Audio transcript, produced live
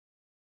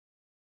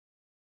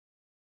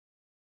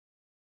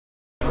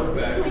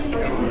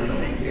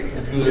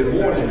Good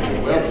morning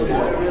and welcome to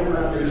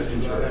Everett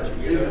Christian Church.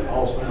 It is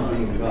awesome to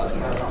be in God's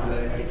house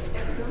today.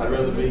 I'd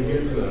rather be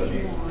here for the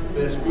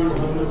best funeral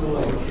home in the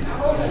land. I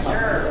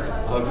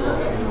hope you're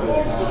having a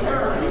good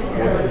time.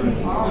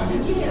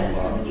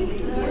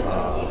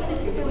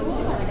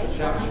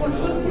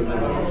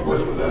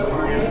 Worship with that.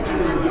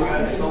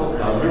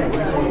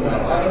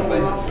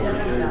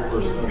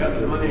 We got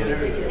the money there.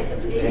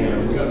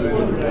 And we got the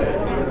good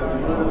bag.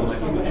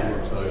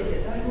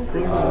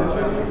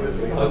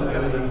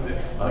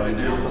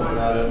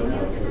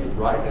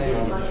 Right now,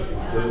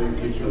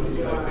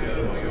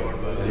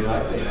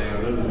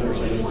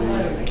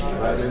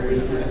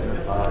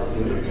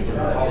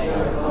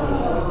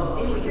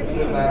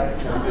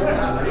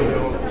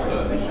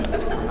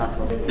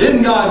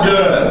 isn't God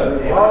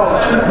good?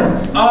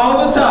 All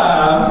the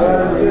time.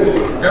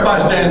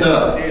 Everybody stand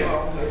up.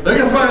 Look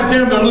at somebody and tell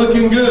them they're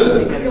looking good.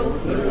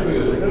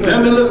 Tell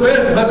them they look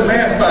better, put the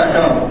mask back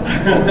on.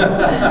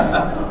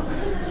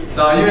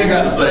 No, you ain't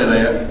got to say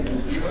that.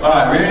 All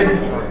right, ready?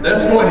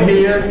 Let's go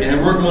ahead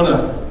and we're going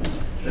to,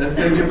 let's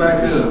get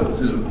back to,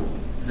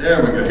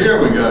 there we go, here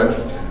we go.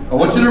 I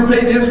want you to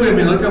repeat this with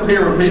me. Look up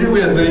here, repeat it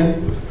with me.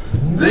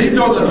 These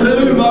are the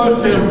two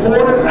most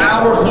important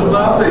hours of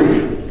my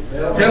week.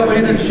 Help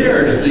me to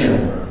cherish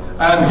them.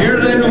 I'm here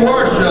today to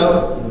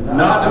worship,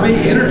 not to be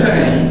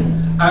entertained.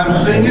 I'm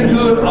singing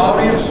to an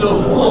audience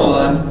of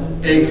one.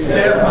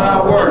 Accept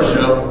my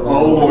worship,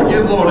 oh Lord.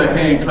 Give the Lord a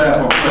hand clap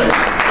of praise.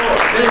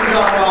 Isn't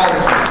God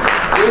awesome?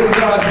 Isn't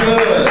God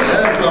good?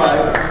 That's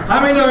right. How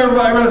many know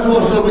everybody around this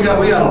world said we got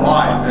a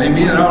light?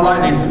 Amen. And our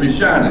light needs to be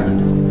shining.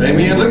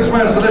 Amen. Look at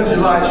somebody and say, let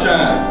your light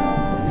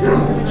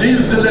shine.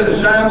 Jesus said, let it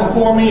shine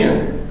before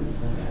men.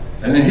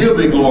 And then he'll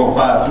be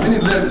glorified. So we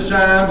need to let it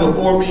shine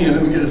before men.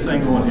 Let me get this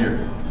thing going here.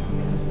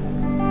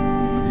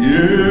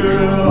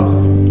 Yeah.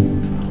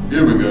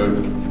 Here we go.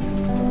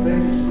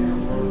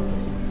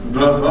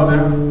 Up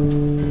there.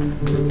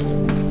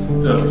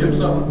 Did I skip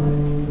something?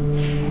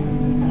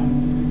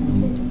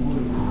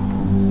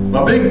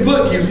 My big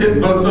foot keeps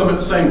hitting both of them at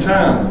the same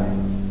time.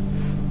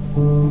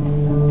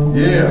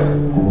 Yeah.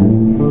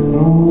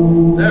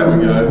 There we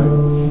go.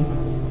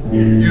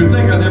 You'd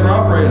think I never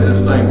operated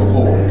this thing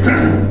before.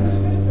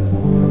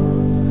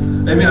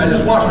 I mean, I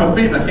just wash my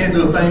feet and I can't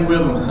do a thing with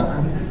them.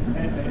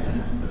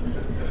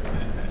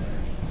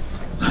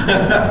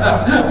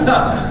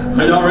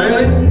 Are y'all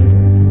ready?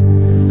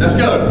 Let's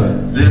go.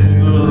 This is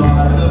the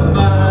light of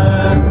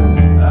mine.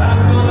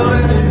 I'm gonna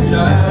let it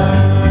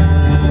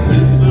shine.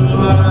 This is the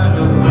light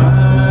of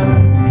mine.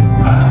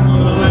 I'm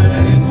gonna let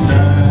it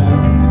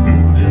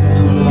shine. This is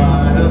the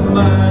light of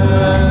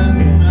mine.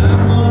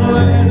 I'm gonna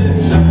let it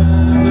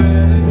shine.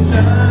 Let it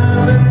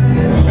shine. Let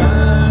it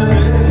shine.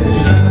 Let it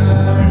shine.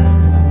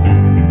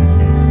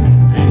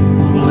 Ain't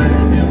gonna let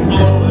him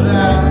blow it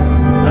out.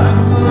 I'm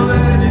gonna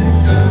let it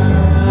shine.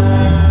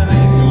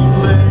 Ain't gonna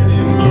let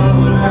him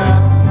blow it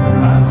out.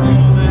 I'm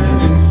gonna let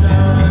it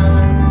shine.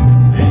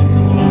 Ain't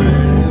gonna let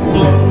him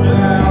blow it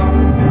out.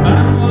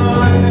 I'm gonna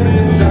let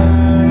it shine.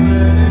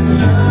 Let it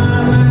shine.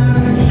 Let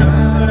it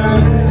shine. Let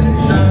it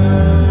shine.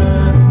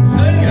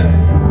 Sing it.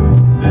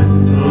 This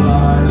is the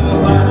light of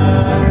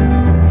mine.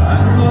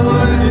 I'm gonna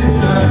let it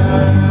shine.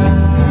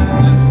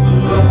 This is the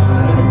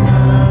light of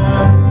mine.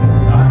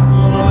 I'm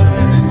gonna let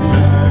it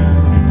shine.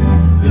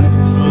 This is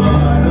the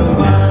light of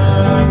mine.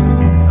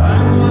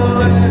 I'm gonna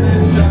let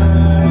it shine.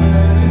 Let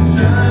it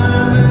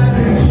shine. Let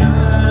it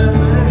shine.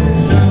 Let it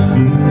shine.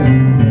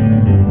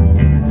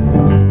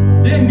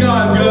 Isn't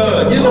God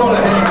good? Give Lord a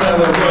hand clap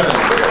of praise.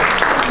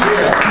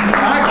 Yeah.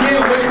 I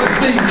can't wait to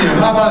see him.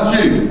 How about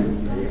you?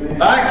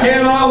 I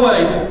cannot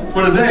wait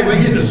for the day we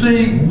get to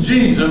see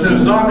Jesus, and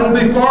it's not going to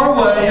be far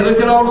away. You look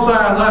at all the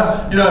signs.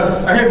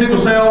 I hear people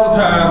say all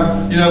the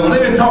time, well,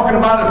 they've been talking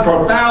about it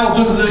for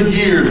thousands of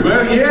years.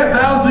 Well, yeah,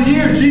 thousands of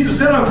years. Jesus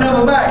said, I'm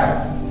coming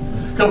back.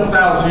 A couple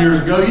thousand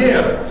years ago,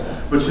 yes.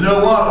 But you know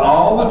what?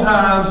 All the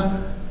times,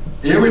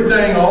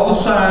 everything, all the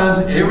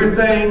signs,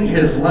 everything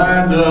has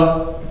lined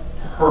up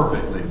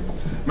perfectly.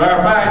 Matter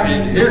of fact,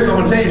 here's I'm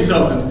going to tell you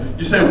something.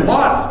 You say,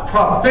 what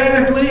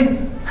prophetically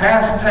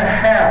has to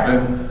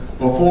happen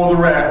before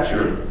the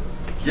rapture?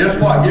 Guess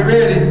what? Get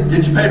ready.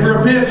 Get your paper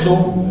and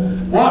pencil.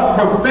 What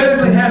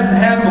prophetically has to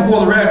happen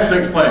before the rapture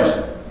takes place?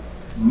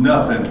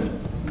 Nothing.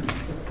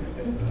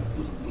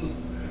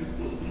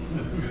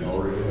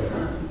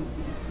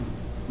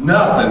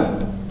 Nothing.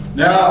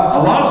 Now, a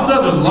lot of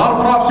stuff, there's a lot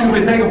of prophecy going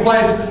to be taking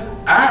place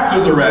after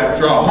the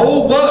rapture. A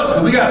whole bunch.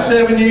 Because we got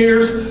 7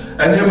 years,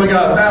 and then we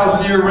got a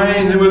 1,000-year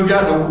reign, then we've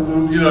got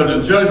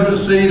the judgment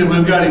seat, and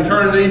we've got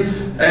eternity,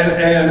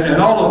 and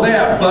all of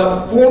that.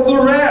 But for the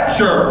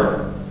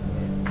rapture,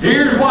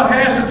 here's what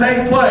has to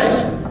take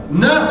place.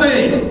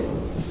 Nothing.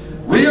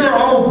 We are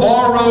on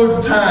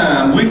borrowed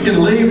time. We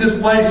can leave this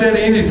place at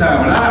any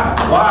time. And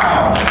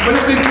wow,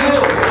 wouldn't it be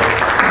cool?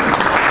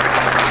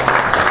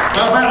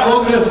 I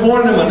woke up this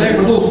morning and my neck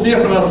was a little stiff,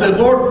 and I said,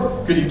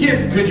 Lord, could you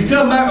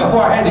come back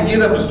before I had to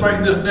get up and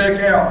straighten this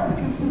neck out?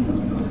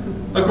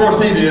 Of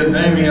course he did,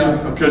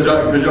 amen, because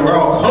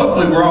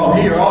hopefully we're all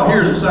here. All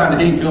here is a sign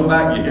that he can come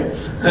back yet.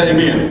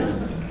 Amen.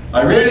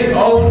 Are you ready? Oh,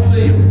 I want to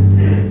see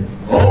him.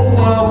 Oh,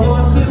 I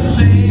want to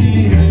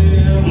see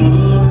him.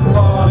 Look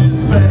upon his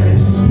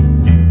face.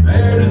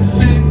 There to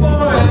sing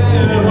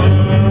forever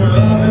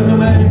of his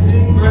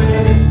amazing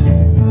grace.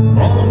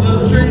 On the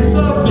streets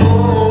of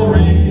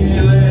glory,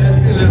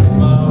 let me lift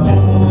my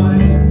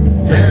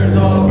voice. Cares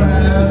all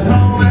past,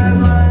 home at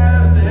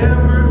last,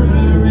 ever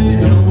to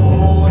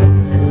rejoice.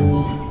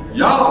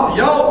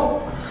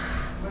 Y'all,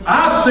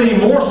 I've seen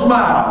more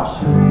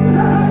smiles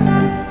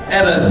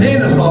at a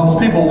dentist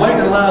office, people waiting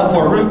in line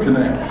for a root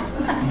canal.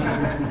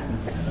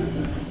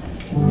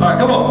 All right,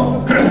 come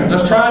on.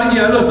 Let's try it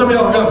again. I know some of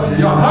y'all go,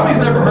 how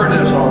many's never heard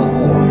that song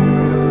before?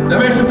 That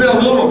makes you feel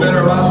a little better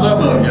about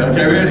some of you.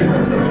 Okay, ready?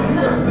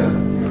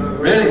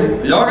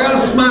 Ready? Y'all got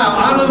to smile.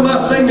 I know my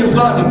singing's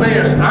not the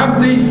best.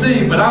 I'm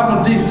DC, but I'm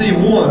a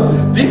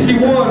DC1.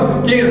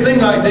 DC1 can't sing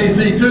like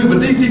DC2, but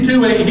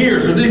DC2 ain't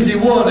here, so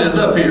DC1 is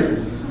up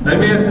here.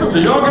 Amen? So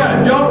y'all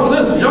got to,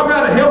 listen, y'all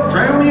got to help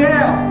drown me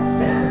out.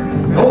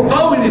 Don't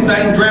throw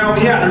anything, drown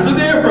me out. There's a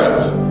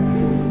difference.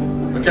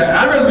 Okay,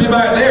 I'd rather be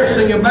back there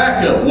singing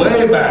backup,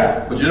 way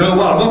back. But you know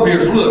what? I'm up here,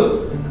 so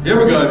look. Here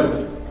we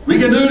go. We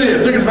can do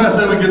this. Look at somebody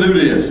said we can do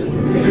this.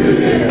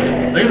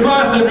 Look at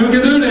somebody said we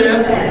can do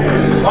this.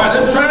 All right,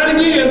 let's try it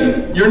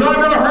again. You're not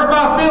going to hurt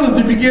my feelings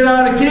if you get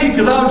out of key,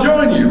 because I'll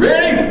join you.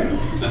 Ready?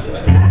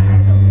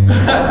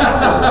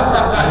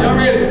 Y'all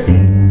ready?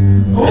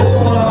 Oh,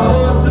 I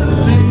want to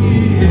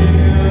see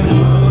him.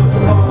 Look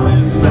upon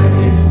his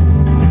face.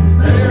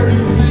 There to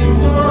sing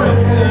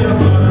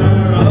forever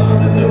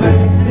of his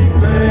amazing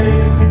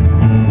grace.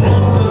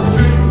 On the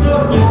streets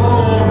of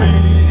glory,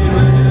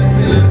 let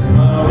me lift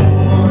my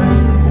voice.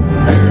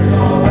 Cares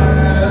all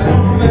past,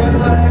 home at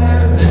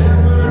last,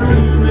 ever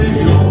to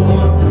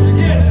rejoice. You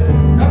get it?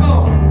 Come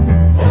on.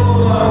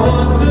 Oh, I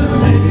want to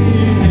see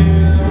him.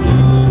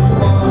 Look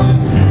upon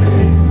his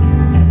face.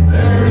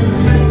 There to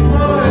sing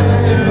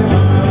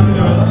forever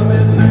of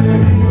his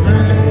saving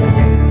grace.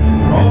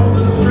 On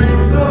the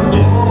streets of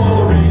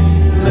glory,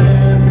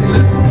 let me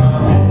lift my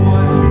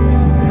voice.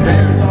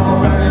 Cares all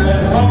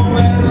past, home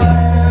at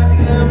last,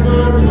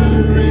 ever to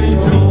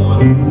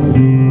rejoice.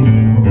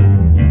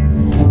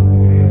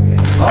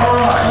 All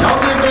right, y'all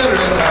get better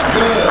this time.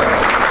 Good.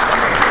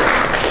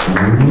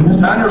 It's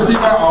time to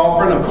receive our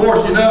offering. Of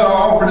course, you know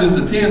our offering is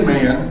the Tin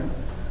Man.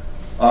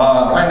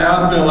 Right now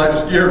I'm feeling like a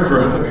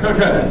scarecrow.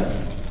 Okay.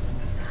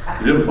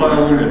 Hit a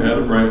phone and had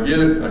a break. Get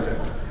it? Okay.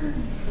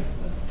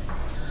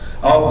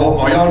 Oh,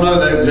 well, y'all know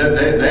that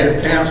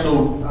they've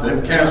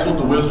canceled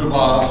the Wizard of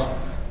Oz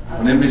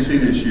on NBC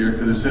this year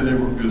because they said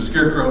the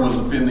scarecrow was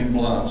offending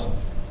blondes.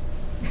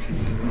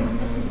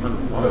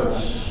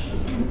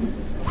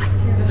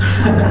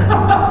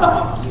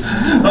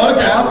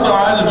 Okay, I'm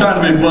sorry. I'm just trying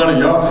to be funny,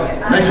 y'all.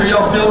 Make sure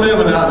y'all still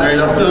living out there.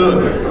 Y'all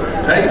still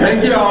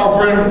take your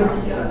offering.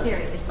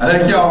 I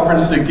take your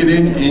offering, stick it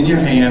in your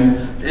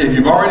hand. If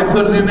you've already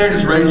put it in there,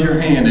 just raise your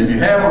hand. If you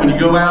haven't, when you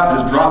go out,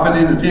 just drop it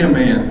in the Tin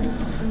Man.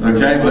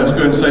 Okay, but let's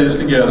go ahead and say this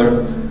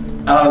together.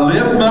 I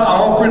lift my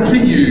offering to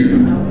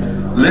you.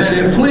 Let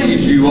it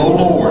please you, O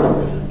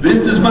Lord.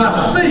 This is my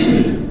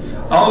seed.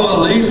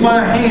 Although it leaves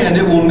my hand,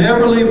 it will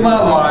never leave my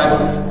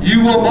life.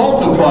 You will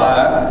multiply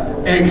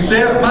it.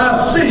 Accept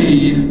my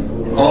seed,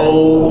 O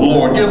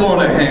Lord. Give the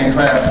Lord a hand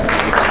clap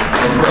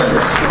of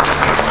praise.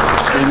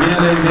 Amen,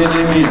 amen,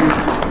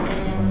 amen.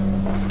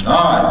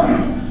 All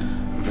right.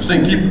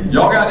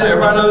 Y'all got it.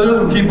 Everybody knows this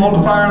one. Keep on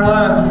the firing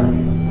line.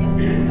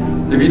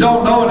 If you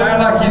don't know it, act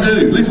like you do.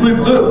 At least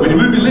look, when you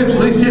move your lips,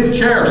 at least hit the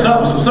chair or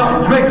something. So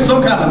you're making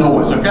some kind of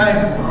noise,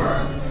 okay?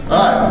 All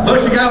right.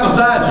 Push the guy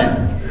beside you.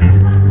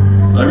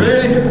 Are you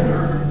ready?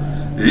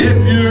 If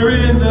you're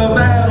in the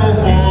battle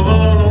for the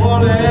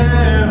Lord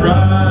and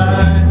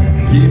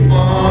right, keep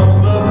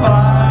on the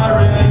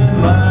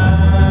firing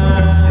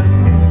line.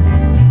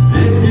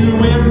 If you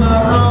win, my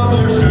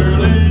brother,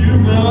 surely you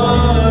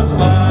must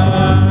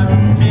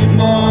fight. Keep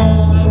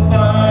on the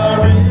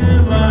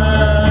firing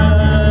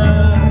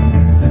line.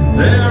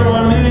 There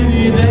are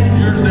many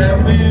dangers that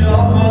we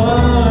all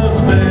must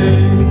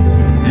face.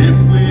 If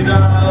we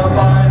die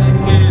fighting,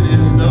 it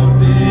is no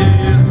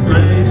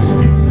disgrace.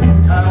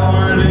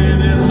 Coward in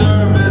his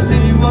service,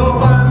 he will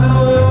fight.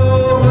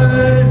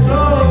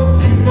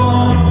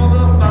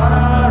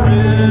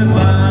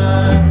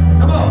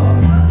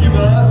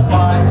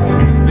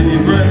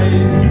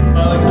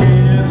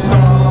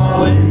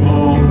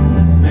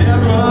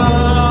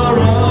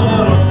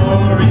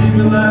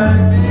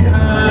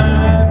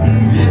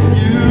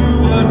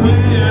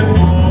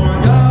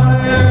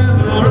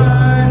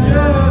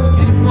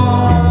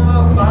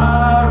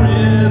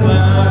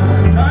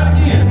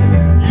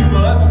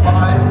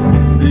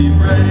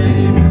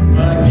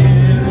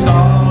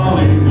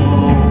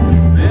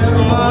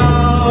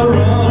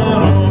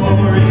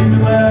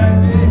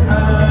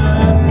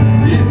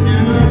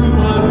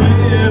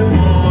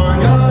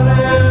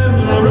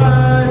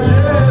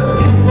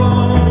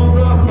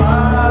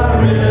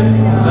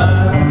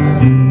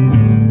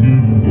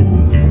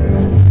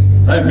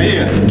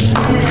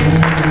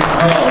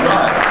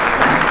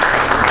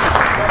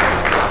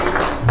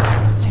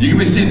 You can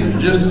be seated in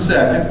just a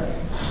second.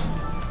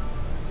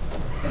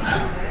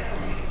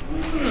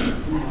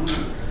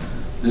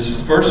 This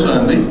is the first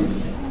Sunday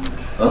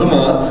of the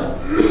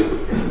month.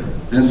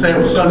 Didn't say it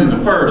was Sunday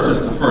the first, it's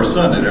the first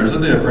Sunday. There's a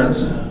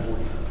difference.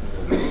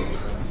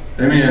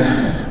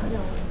 Amen.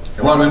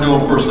 And what are we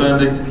doing first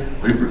Sunday?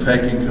 We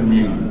partake in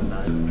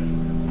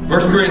communion.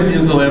 1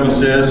 Corinthians 11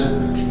 says,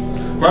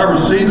 "For I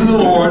received of the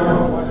Lord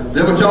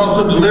that which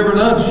also delivered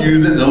unto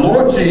you, that the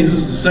Lord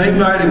Jesus, the same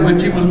night in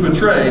which he was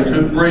betrayed,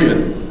 took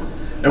bread.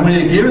 And when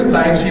he had given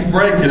thanks, he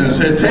brake it and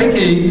said, Take,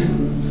 eat.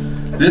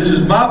 This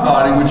is my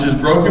body, which is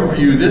broken for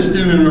you. This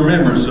do in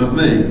remembrance of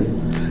me.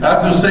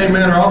 After the same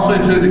manner also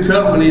he took the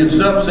cup when he had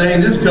supped,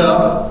 saying, This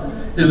cup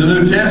is the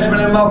New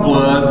Testament in my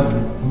blood.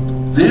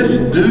 This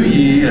do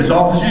ye as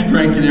oft as you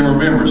drink it in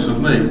remembrance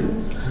of me.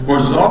 For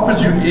as often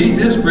as you eat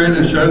this bread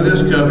and show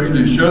this cup, you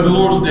do show the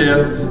Lord's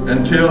death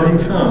until he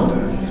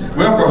come.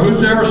 Wherefore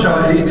whosoever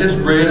shall eat this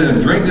bread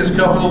and drink this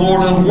cup of the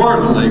Lord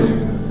unworthily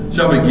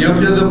shall be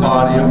guilty of the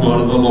body and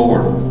blood of the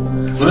Lord.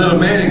 But let a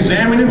man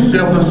examine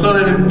himself, and so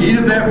let him eat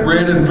of that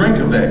bread and drink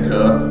of that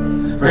cup.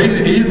 For he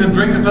that eateth and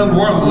drinketh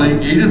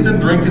unworthily eateth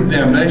and drinketh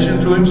damnation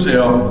to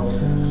himself,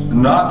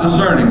 not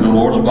discerning the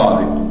Lord's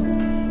body.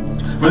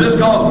 For this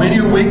cause many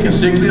are weak and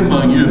sickly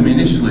among you, and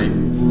many sleep.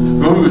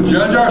 But we would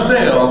judge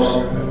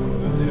ourselves,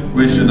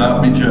 we should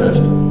not be judged."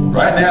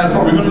 Right now, that's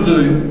what we're going to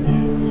do.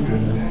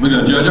 We're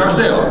going to judge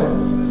ourselves.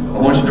 I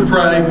want you to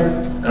pray,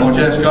 and I want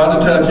you to ask God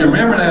to touch you.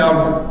 Remember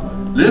now,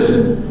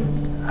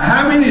 listen,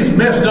 how many is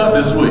messed up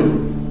this week?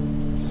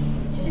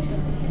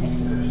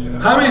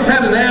 How many's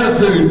had an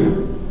attitude?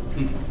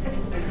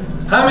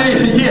 How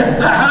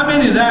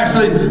many has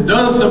actually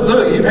done some,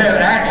 look, you've had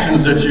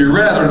actions that you'd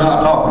rather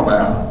not talk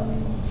about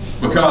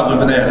because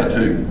of an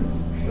attitude.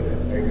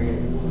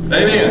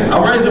 Amen.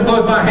 I'm raising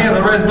both my hands.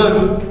 I'm raising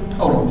both.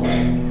 Hold on.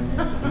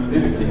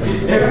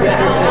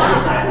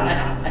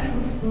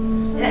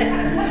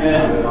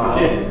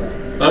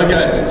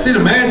 Okay. See the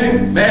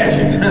magic?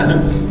 Magic.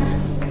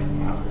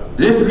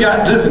 This has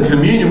got, listen,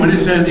 communion, when it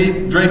says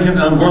eat, drinking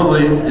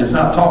unworthily, it's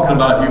not talking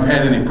about if you've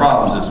had any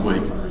problems this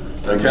week.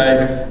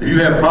 Okay? If you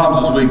have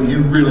problems this week,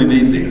 you really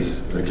need this.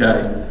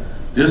 Okay?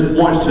 This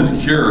points to the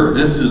cure.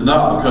 This is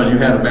not because you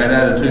had a bad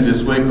attitude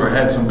this week or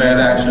had some bad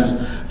actions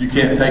you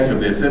can't take of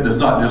this. That does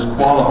not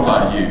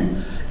disqualify you.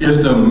 It's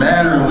the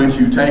manner in which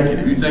you take it.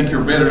 If you think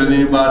you're better than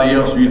anybody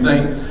else, or you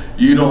think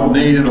you don't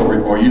need it,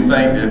 or you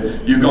think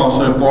that you've gone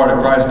so far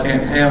that Christ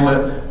can't handle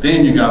it,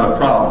 then you got a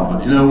problem.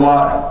 But you know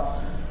what?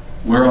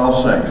 We're all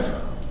safe.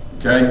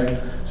 Okay?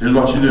 So here's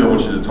what you do. I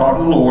want you to talk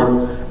to the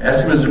Lord.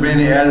 Ask him, is there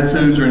any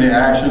attitudes or any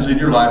actions in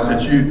your life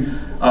that you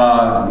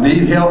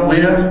need help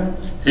with?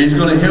 He's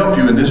going to help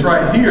you. And this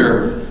right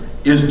here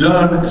is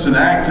done, it's an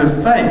act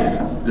of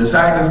faith. This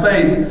act of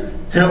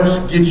faith helps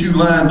get you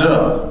lined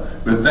up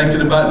with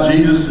thinking about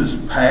Jesus'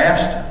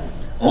 past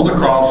on the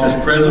cross,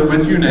 his present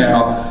with you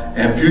now,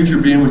 and future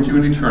being with you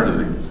in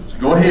eternity. So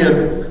go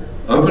ahead,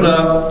 open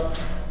up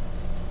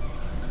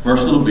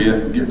first little bit,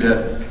 and get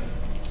that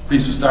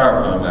piece of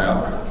styrofoam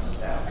out.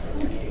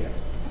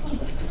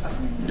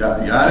 You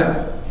got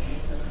it?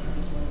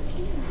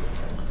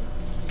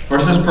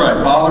 First, let's pray.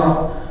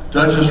 Father,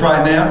 touch us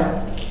right now.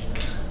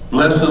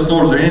 Bless us,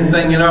 Lord. Is there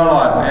anything in our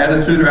life,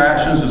 attitude or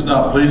actions that's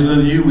not pleasing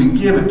unto you? We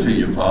give it to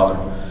you, Father.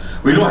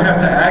 We don't have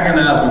to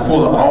agonize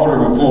before the altar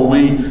before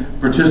we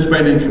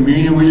participate in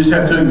communion. We just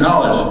have to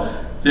acknowledge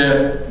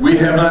that we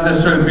have not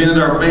necessarily been at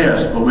our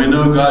best, but we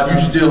know, God, you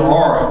still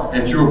are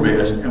at your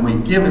best, and we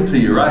give it to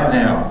you right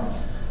now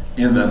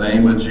in the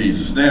name of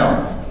Jesus.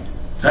 Now,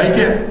 take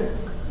it.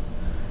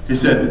 He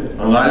said, on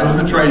the night he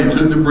was betrayed, he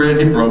took the bread,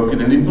 he broke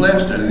it, and he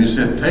blessed it. And he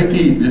said, Take,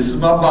 eat. This is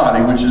my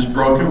body, which is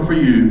broken for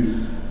you.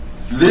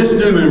 This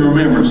do in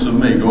remembrance of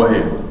me. Go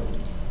ahead.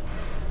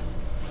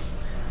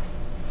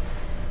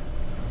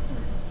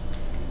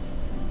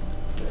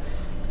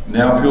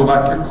 Now peel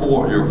back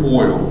your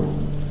foil.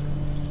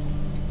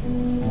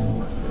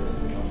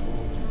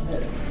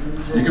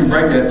 You can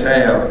break that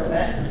tab.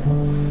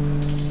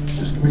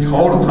 Just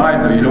hold it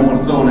tight though. You don't want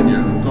to throw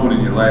it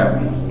in your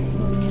lap.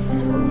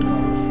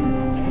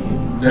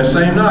 That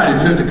same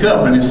night he took the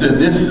cup and he said,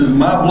 This is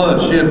my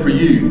blood shed for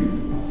you.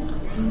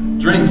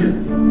 Drink it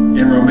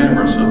in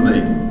remembrance of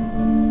me.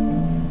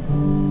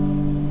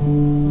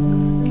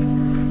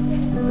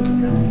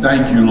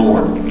 Thank you,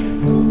 Lord.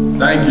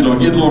 Thank you, Lord.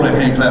 Give the Lord a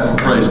hand clap of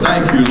praise.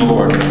 Thank you,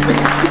 Lord. Thank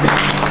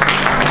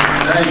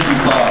you,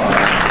 Father.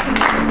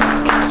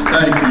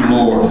 Thank you,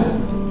 Lord.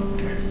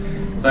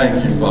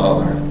 Thank you,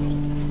 Father.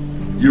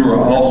 You are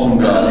an awesome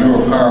God. You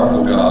are a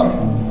powerful God.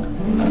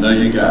 I know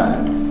you got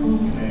it.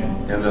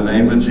 In the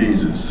name of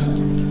Jesus,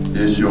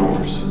 it's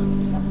yours.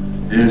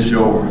 It's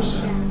yours.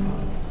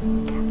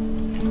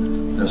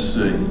 Let's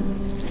see.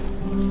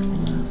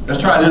 Let's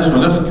try this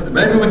one.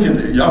 Maybe we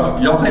can.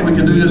 Y'all think we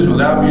can do this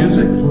without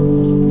music?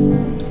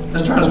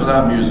 Let's try this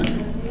without music.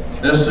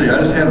 Let's see.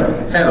 I just had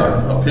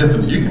a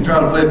epiphany. You can try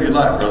to play if you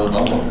like, brother.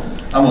 But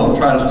I'm going to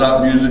try this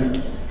without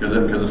music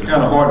because it's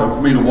kind of hard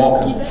for me to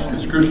walk and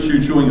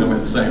chewing them at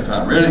the same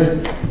time.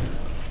 Ready?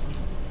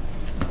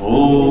 Oh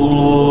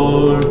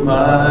Lord.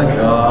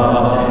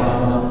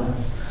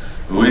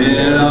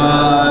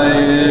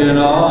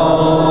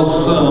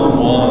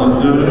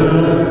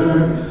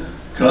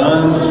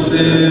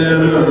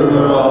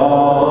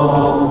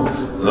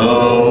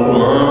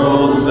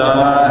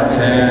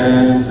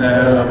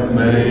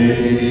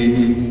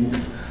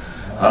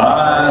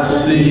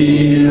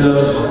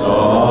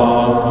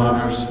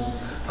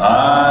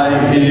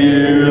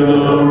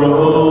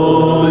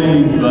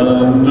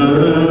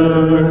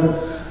 learn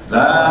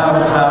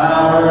thy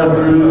power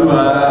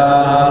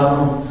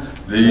throughout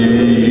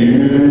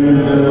the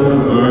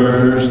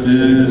universe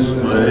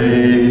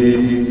display.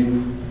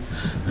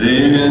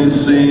 Then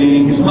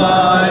sings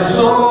my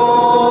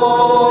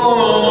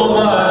soul,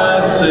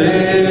 my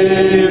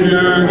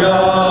Savior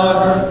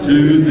God,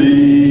 to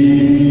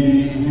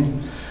thee.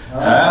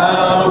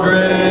 How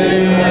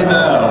great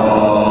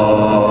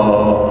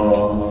thou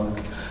art,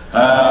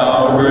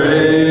 how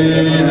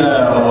great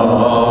thou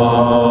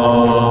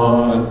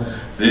art.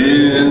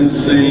 Then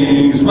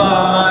sings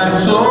my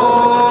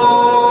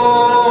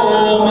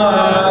soul,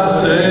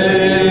 my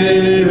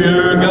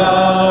Savior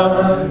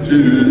God,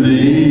 to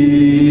thee.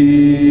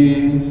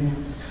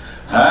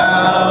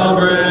 How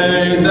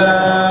great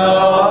thou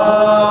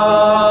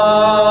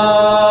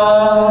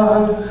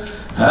art,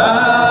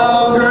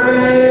 how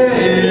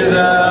great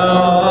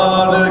thou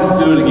art.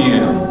 Do it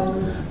again.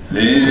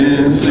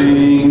 Then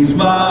sings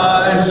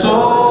my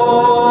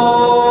soul,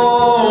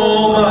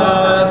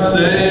 my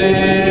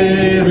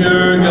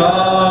Savior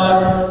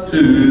God,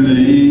 to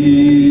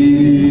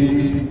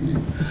thee.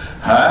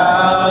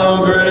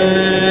 How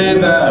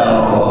great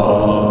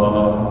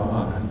thou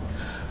art,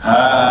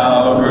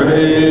 how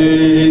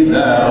great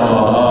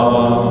thou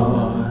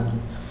art.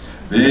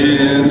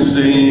 Then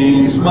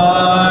sings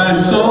my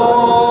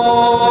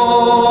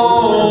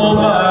soul,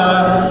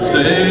 my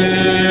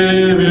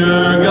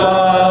Savior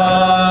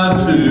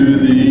God, to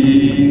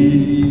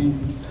thee.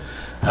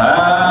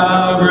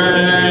 How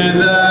great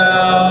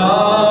thou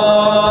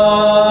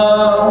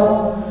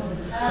art,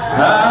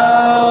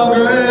 how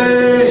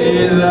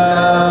great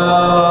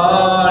thou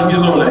art. Give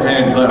the Lord a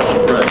hand clap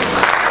of praise.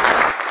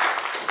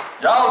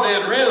 Y'all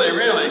did really,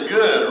 really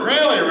good.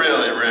 Really,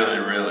 really, really,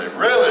 really,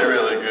 really,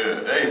 really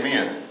good.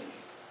 Amen.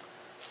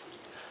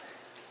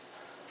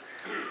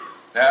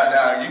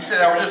 Now, you can sit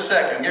down for just a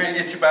second. I'm going to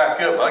get you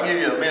back up. I'll give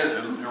you a minute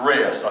to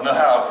rest. I know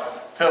how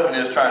tough it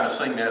is trying to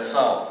sing that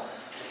song.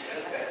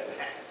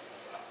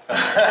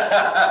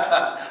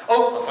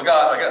 Oh, I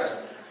forgot. I got to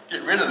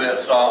get rid of that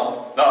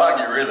song. No, I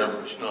get rid of it,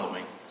 but you know what I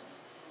mean.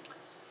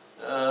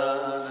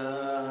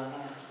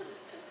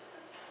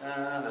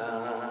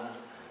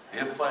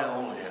 If I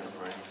only had a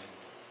brain.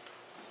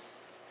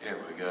 Here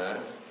we go.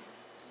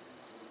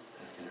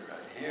 Let's get it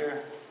right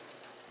here.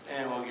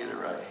 And we'll get it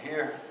right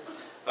here.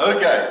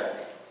 Okay.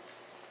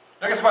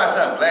 Look at somebody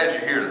say, I'm glad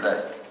you're here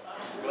today.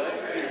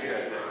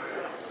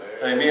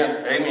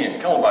 Amen. Amen.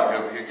 Come on back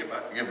over here. Get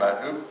back. Get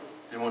back. Oop.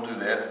 Didn't want to do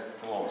that.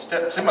 Come on.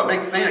 Step. See my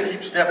big feet? I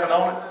keep stepping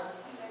on it.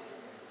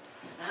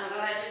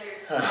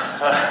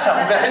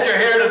 I'm glad you're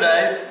here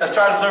today. Let's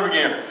try this over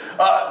again.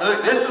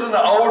 Look, this is an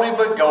oldie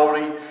but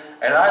goldie,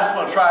 and I just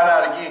want to try it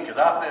out again because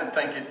I didn't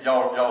think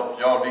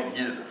y'all didn't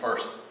get it the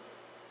first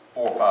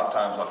 4 or 5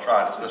 times I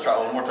tried it. So let's try it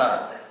one more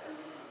time.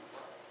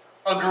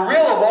 A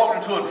gorilla walked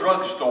into a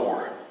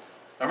drugstore.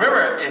 Now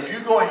remember, if you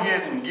go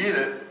ahead and get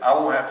it, I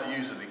won't have to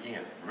use it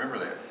again. Remember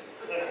that.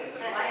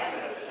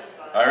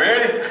 All right,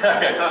 ready?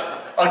 Okay.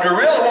 A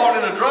gorilla walked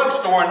in a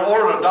drugstore and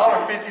ordered a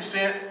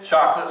 $1.50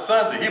 chocolate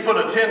sundae. He put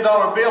a $10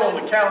 bill on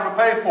the counter to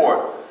pay for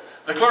it.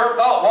 The clerk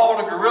thought, what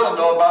would a gorilla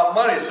know about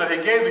money? So he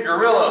gave the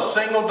gorilla a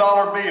single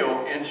dollar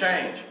bill in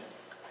change.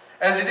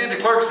 As he did, the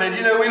clerk said,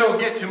 you know, we don't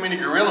get too many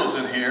gorillas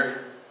in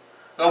here.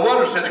 No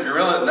wonder, said the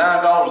gorilla, at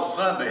 $9 a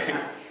sundae.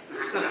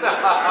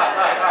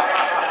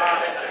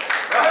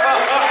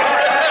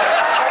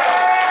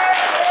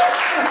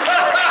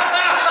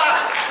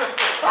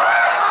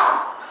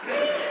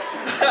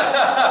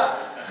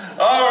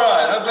 All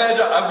right, I'm glad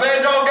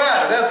y'all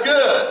got it. That's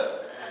good.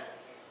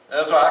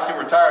 That's right, I can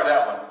retire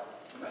that one.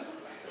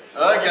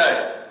 Okay.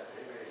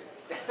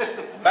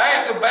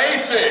 Back to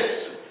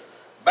basics.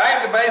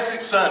 Back to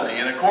basics Sunday.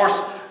 And of course,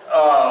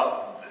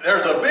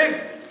 there's a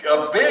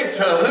big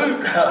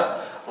tahoot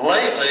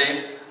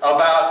lately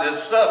about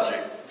this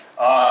subject.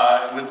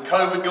 With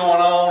COVID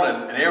going on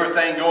and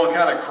everything going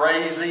kind of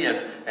crazy,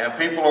 and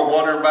people are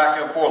wondering back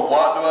and forth,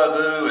 what do I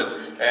do?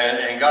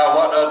 And God,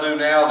 what do I do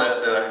now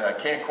that I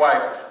can't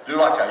quite do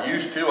like I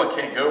used to? I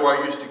can't go where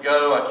I used to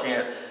go. I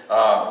can't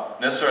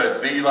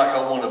necessarily be like I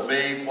want to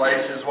be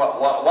places. What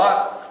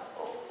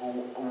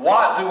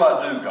do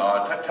I do,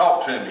 God?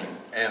 Talk to me.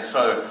 And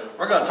so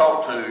we're going to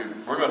talk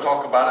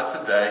about it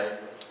today.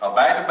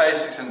 Back to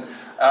basics. And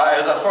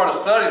as I started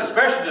studying,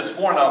 especially this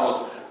morning,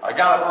 I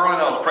got up early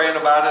and I was praying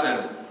about it,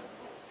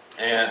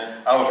 and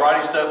I was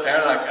writing stuff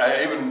down, and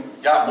I even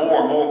got more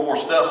and more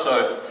stuff.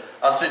 So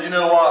I said, you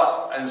know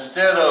what?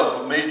 Instead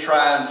of me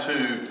trying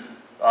to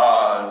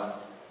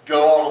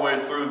go all the way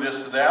through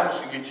this today, I'm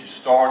just going to get you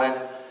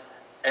started,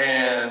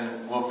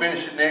 and we'll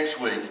finish it next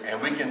week.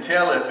 And we can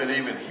tell if it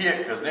even hit,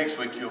 because next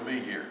week you'll be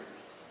here.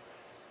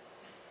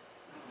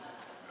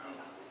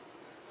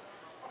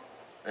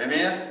 Amen?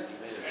 Amen.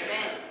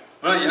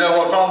 Look, you know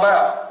what I'm talking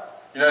about?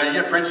 You know, you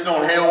get preaching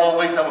on hell one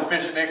week, so I'm going to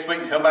finish it next week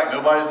and come back,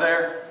 nobody's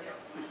there.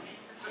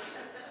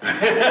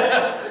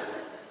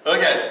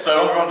 Okay,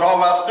 so we're going to talk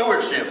about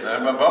stewardship.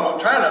 I'm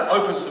trying to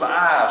open some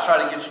eyes, try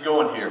to get you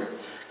going here,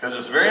 because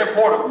it's very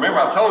important. Remember,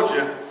 I told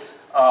you,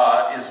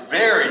 it's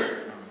very,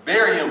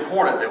 very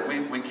important that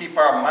we keep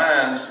our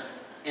minds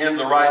in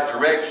the right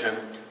direction.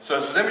 So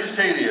let me just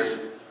tell you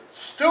this.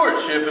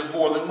 Stewardship is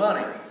more than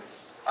money.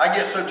 I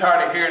get so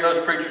tired of hearing those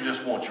preachers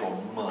just want your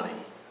money.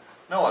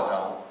 No, I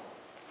don't.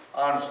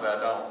 Honestly, I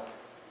don't.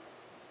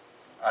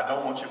 I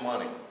don't want your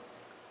money.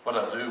 But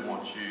I do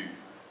want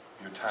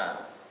your time.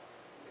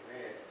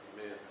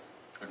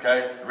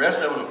 Okay? The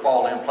rest of it will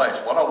fall in place.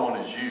 What I want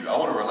is you. I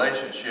want a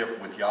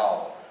relationship with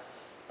y'all.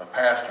 A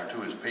pastor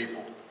to his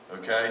people.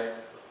 Okay?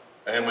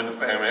 And when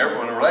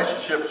the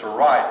relationships are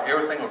right,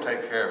 everything will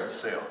take care of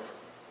itself.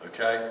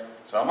 Okay?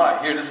 So I'm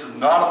not here. This is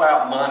not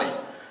about money.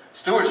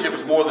 Stewardship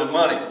is more than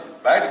money.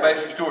 Back to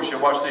basic stewardship.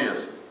 Watch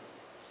this.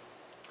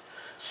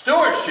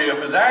 Stewardship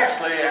is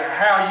actually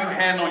how you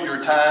handle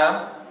your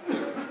time,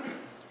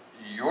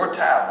 your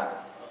talent,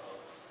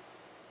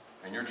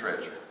 and your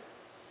treasure.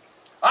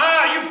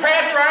 You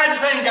pastor, I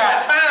just ain't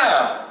got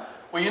time.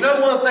 Well, you know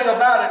one thing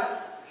about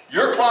it.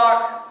 Your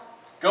clock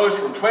goes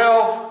from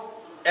 12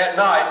 at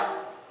night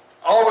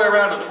all the way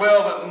around to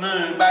 12 at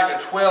noon, back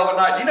to 12 at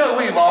night. Do you know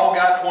we've all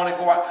got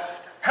 24 hours?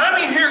 How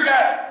many here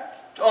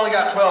only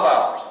got 12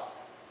 hours?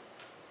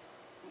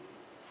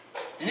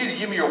 You need to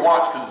give me your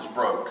watch because it's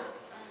broke.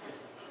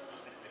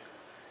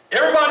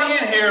 Everybody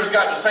in here has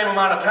got the same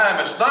amount of time.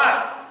 It's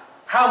not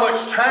how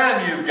much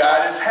time you've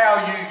got, it's how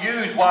you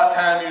use what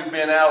time you've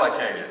been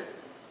allocated.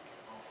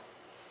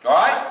 All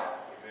right?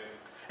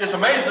 It's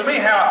amazing to me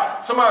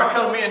how somebody would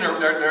come to me and you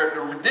want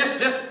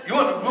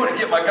to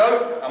get my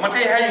goat? I'm going to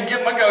tell you how you can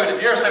get my goat.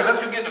 If you ever say,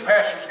 let's go get the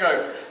pastor's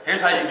goat, here's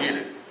how you get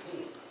it.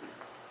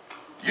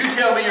 You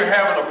tell me you're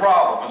having a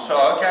problem, and so,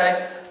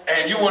 okay,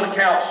 and you want to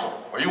counsel,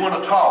 or you want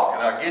to talk,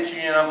 and I'll get you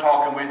in, I'm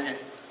talking with you.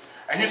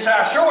 And you say,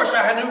 I sure wish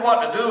I knew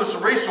what to do with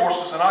some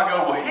resources, and I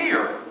go, well,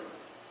 here.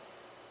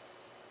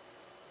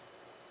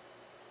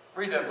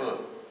 Read that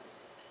book.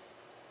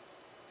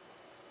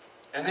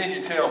 And then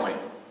you tell me.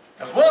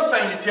 Because one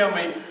thing you tell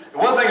me,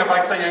 one thing if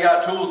I say you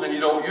got tools and you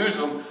don't use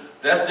them,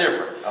 that's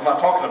different. I'm not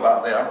talking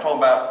about that. I'm talking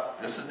about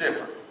this is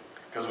different.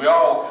 Because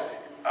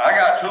I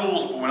got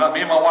tools, but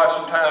me and my wife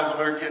sometimes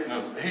when we're getting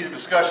a heated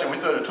discussion, we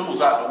throw the tools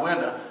out the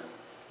window.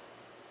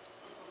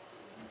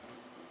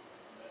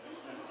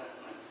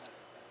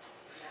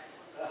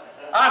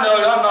 I know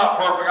I'm not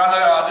perfect. I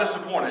know I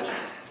disappointed you.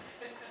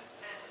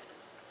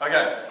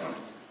 Okay.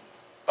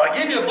 But I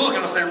give you a book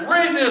and I say,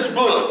 read this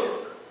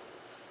book.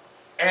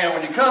 And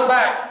when you come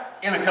back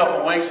in a couple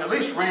of weeks, at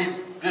least read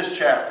this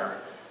chapter.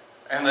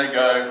 And they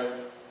go,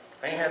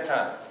 I ain't had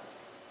time.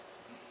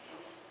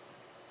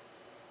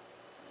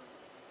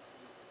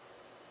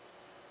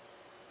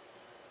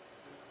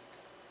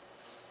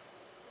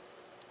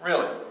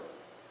 Really?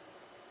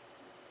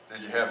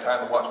 Did you have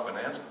time to watch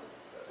Bonanza?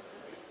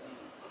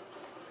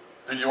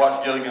 Did you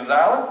watch Gilligan's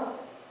Island?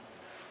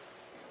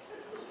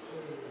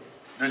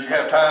 Did you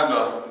have time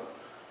to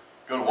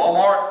go to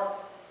Walmart?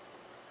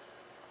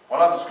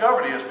 What I've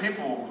discovered is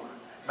people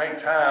make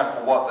time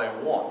for what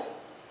they want.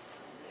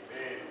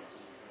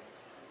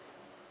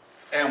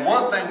 And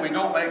one thing we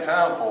don't make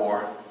time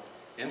for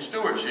in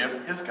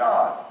stewardship is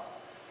God.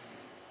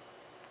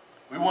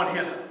 We want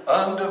His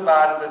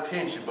undivided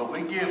attention, but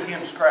we give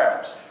Him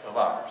scraps of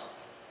ours.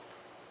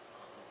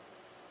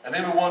 And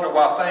then we wonder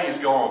why things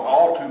go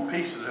all to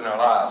pieces in our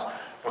lives.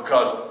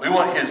 Because we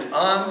want His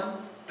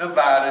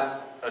undivided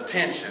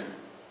attention.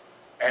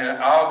 And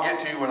I'll get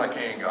to you when I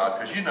can, God,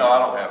 because you know I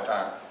don't have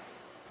time.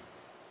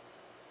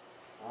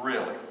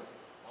 Really.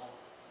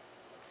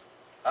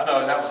 I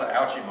know that was an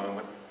ouchie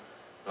moment.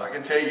 But I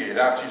can tell you, it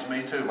ouchies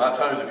me too. My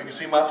toes, if you can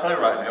see my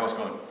toe right now, it's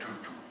going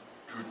doo-doo.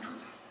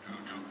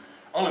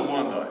 Only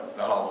one though,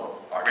 not all of them.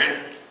 All right, ready?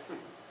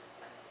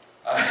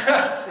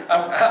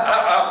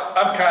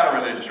 I'm kind of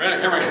religious.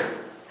 Ready? Here we go.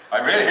 All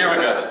right, ready? Here we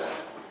go.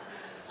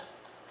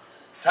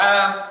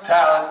 Time,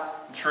 talent,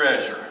 and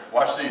treasure.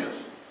 Watch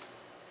this.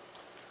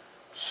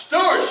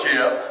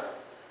 Stewardship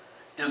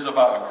is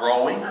about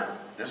growing.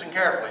 Listen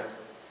carefully.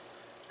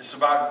 It's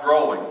about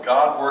growing.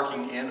 God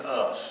working in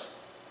us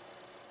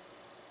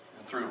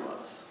and through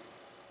us.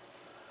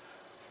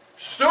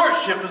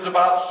 Stewardship is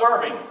about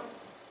serving.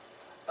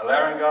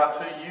 Allowing God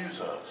to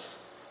use us.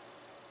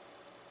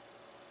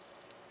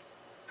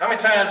 How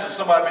many times has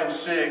somebody been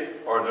sick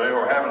or they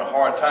were having a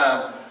hard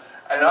time?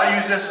 And I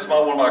use this as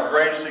one of my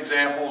greatest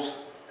examples.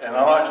 And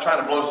I'm not just trying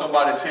to blow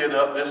somebody's head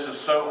up. This is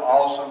so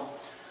awesome.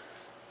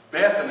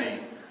 Bethany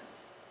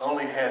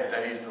only had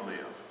days to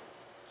live.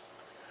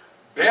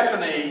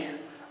 Bethany,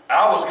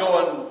 I was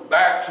going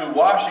back to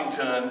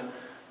Washington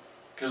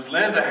because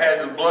Linda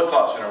had the blood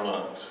clots in her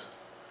lungs.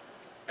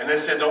 And they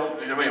said,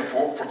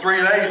 for 3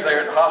 days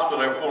there at the hospital,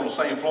 they were put on the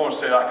same floor and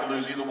said I could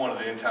lose either one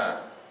at any time.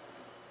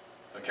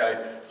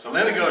 Okay, so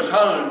Linda goes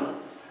home,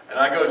 and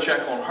I go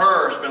check on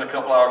her, spend a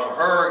couple hours with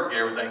her, get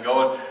everything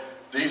going.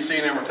 DC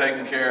and them were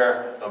taking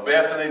care of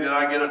Bethany. Then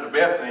I get up to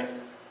Bethany.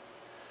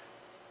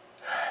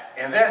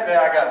 And that day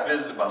I got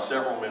visited by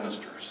several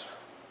ministers.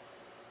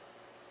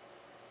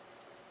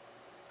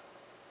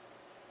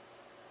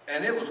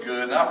 And it was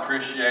good, and I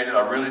appreciate it,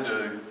 I really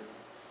do.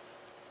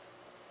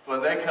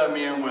 But they come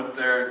in with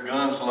their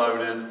guns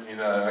loaded. You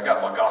know, I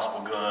got my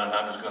gospel gun.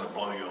 I'm just going to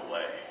blow you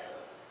away.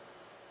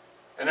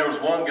 And there was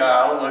one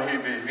guy, I don't know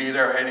if he'd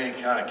ever had any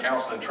kind of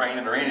counseling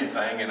training or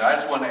anything, and I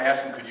just wanted to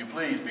ask him, could you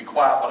please be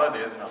quiet? But I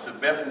didn't. I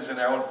said, Bethany's in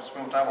there. I want to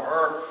spend time with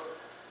her.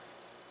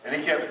 And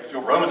he kept,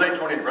 Romans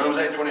 8:28, Romans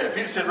 8:28. If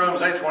he'd said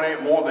Romans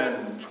 8:28 more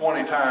than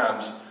 20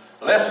 times,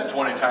 less than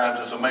 20 times,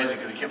 it's amazing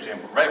because he kept saying,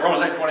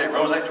 Romans 8:28,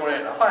 Romans 8:28.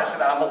 And I finally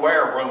said, I'm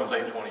aware of Romans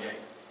 8:28.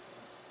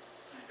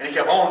 And he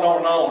kept on and on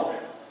and on.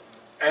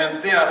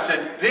 And then I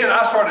said, then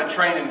I started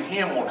training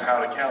him on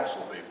how to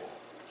counsel people.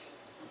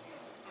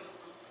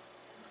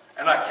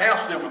 And I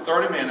counseled him for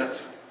 30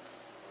 minutes,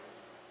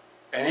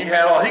 and he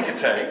had all he could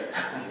take.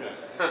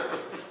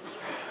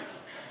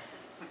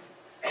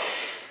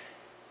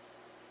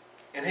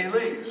 And he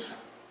leaves.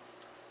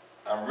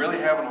 I'm really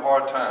having a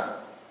hard time.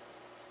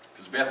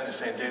 Because Bethany's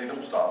saying, Daddy,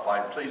 don't stop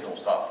fighting. Please don't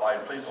stop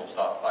fighting. Please don't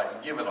stop fighting.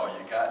 Give it all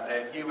you got,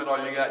 Dad. Give it all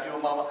you got. You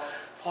and Mama,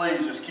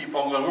 please just keep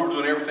on going. We were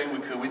doing everything we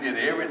could. We did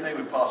everything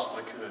we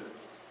possibly could.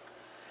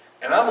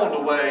 And I'm on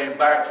the way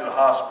back to the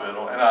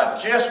hospital, and I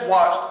just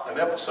watched an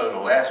episode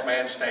of Last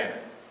Man Standing.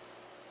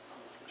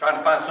 Trying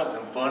to find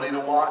something funny to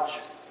watch.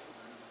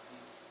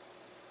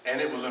 And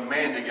it was when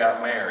Mandy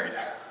got married.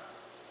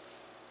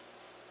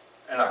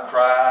 And I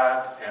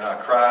cried, and I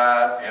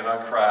cried, and I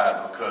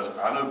cried, because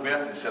I knew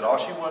Bethany said all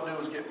she wanted to do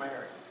was get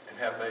married and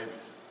have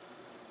babies.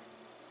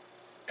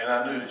 And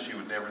I knew that she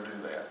would never do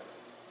that.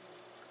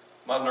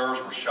 My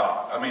nerves were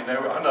shot. I mean,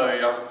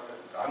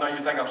 I know you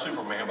think I'm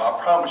Superman, but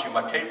I promise you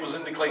my cape was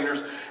in the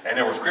cleaners and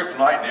there was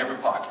kryptonite in every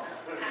pocket.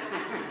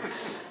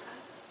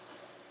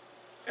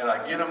 And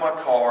I get in my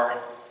car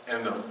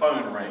and the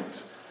phone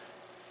rings.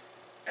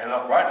 And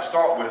right to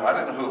start with, I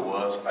didn't know who it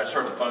was. I just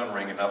heard the phone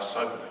ring and I was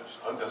hoping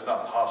I hope that's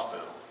not the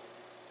hospital.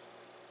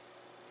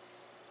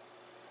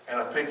 And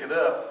I pick it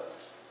up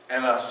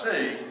and I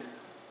see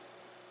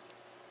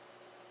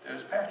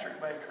there's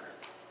Patrick Baker.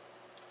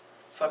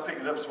 So I pick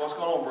it up and said, what's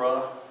going on,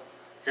 brother?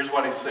 Here's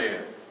what he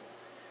said.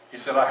 He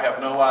said, I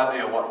have no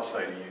idea what to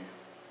say to you.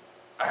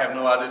 I have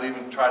no idea to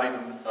even try to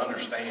even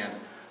understand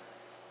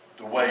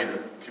the way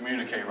to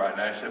communicate right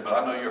now. He said, but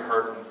I know you're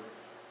hurting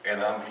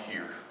and I'm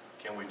here.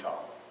 Can we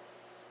talk?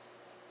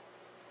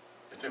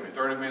 It took me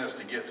 30 minutes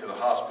to get to the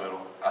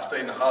hospital. I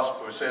stayed in the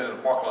hospital. We stayed in the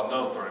parking lot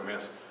another 30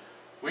 minutes.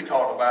 We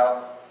talked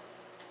about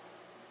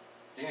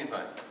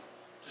anything.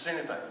 Just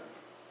anything.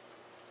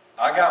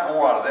 I got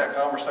more out of that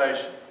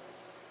conversation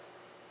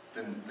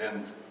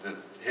than the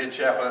head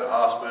chaplain at the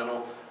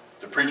hospital,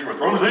 the preacher with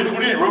Romans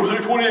 8:28, Romans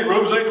 8:28,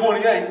 Romans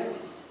 8:28.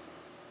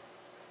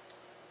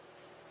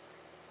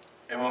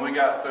 And when we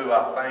got through,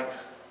 I thanked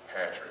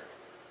Patrick.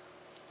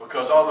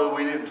 Because although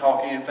we didn't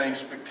talk anything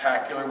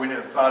spectacular, we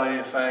didn't thought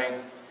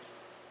anything,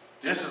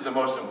 this is the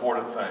most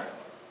important thing.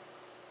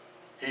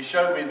 He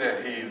showed me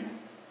that he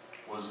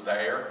was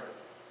there,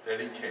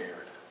 that he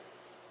cared,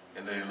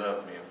 and that he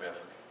loved me and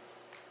Bethany.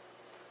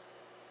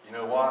 You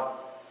know what?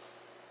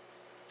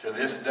 To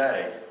this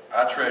day,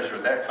 I treasure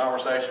that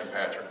conversation,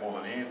 Patrick, more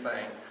than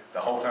anything. The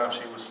whole time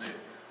she was sick,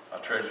 I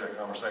treasure that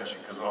conversation.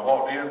 Because when I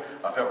walked in,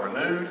 I felt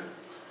renewed.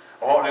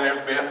 I walked in, there's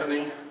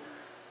Bethany,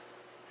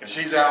 and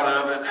she's out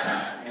of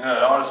it. You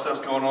know, all this stuff's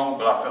going on,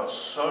 but I felt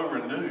so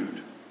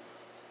renewed.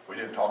 We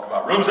didn't talk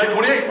about Romans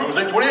 8:28, Romans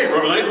 8:28,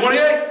 Romans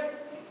 8:28.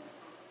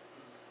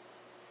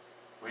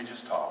 We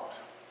just talked.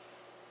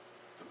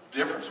 The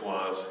difference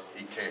was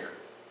he cared.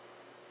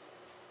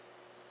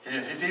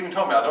 He's even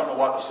told me, I don't know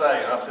what to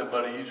say. And I said,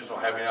 buddy, you just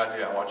don't have any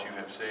idea what you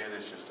have said.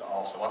 It's just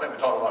awesome. I think we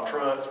talked about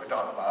trucks. We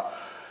talked about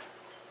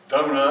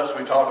donuts.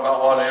 We talked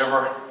about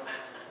whatever.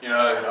 You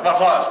know, I'm not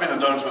talking about spinning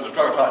donuts with the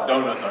truck. I'm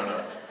talking about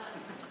donut.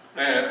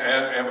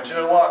 But you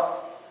know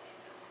what?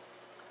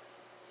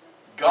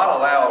 God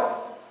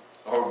allowed,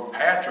 or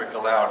Patrick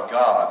allowed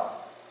God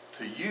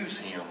to use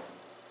him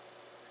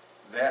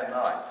that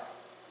night.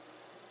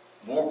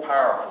 More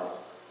powerful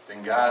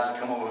than guys that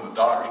come up with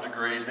doctor's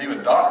degrees. And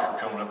even doctors were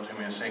coming up to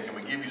me and saying, can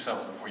we give you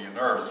something for your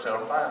nerves? I said,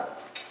 I'm fine.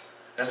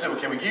 And I said, well,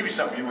 can we give you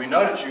something? We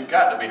know that you've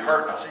got to be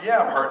hurting. I said, yeah,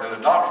 I'm hurting. And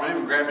the doctors would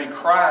even grab me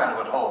crying and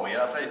would hold me.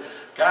 And I say,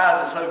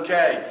 guys, it's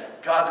okay.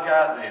 God's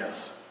got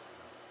this.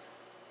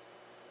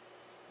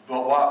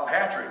 But what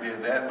Patrick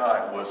did that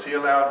night was he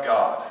allowed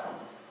God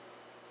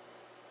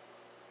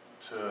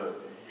to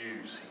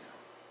use him.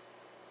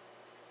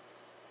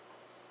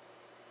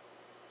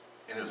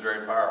 And it was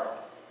very powerful.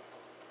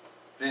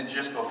 Then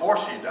just before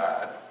she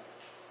died,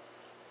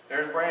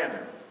 there's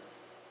Brandon.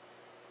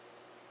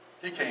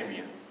 He came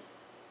in.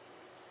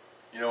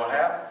 You know what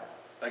happened?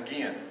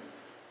 Again,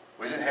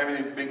 we didn't have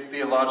any big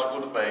theological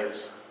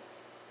debates.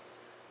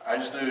 I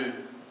just knew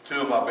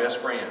two of my best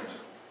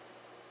friends.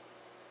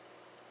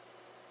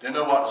 Didn't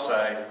know what to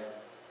say,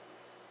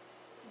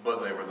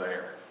 but they were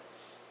there.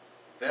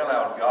 They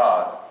allowed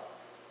God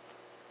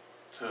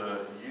to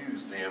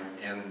use them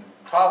in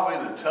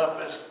probably the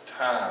toughest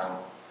time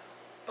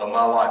of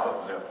my life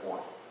up to that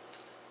point.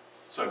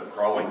 So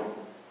growing,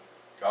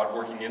 God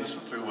working in us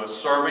and through us,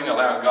 serving,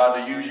 allowing God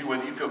to use you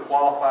whether you feel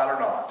qualified or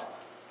not.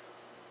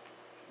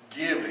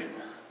 Giving,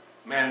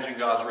 managing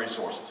God's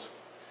resources.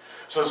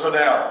 So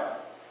now,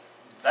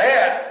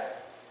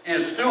 that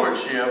is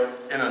stewardship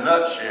in a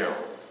nutshell.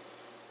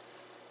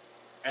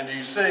 And do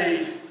you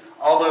see,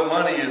 although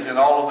money is in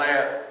all of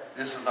that,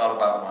 this is not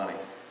about money.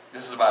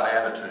 This is about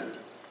attitude.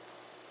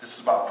 This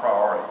is about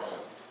priorities.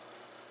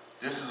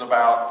 This is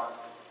about,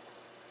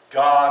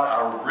 God,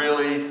 I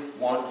really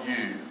want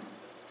you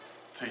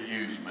to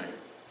use me.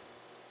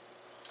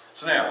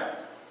 So now,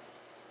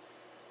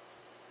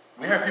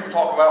 we have people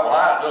talk about,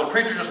 well, the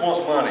preacher just wants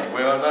money.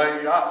 Well,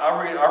 no,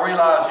 I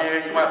realize,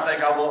 yeah, you might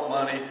think I want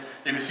money.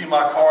 If you see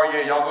my car,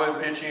 yeah, y'all go ahead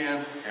and pitch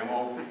in, and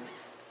we'll...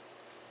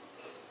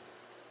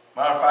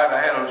 Matter of fact,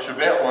 I had a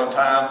Chevette one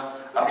time.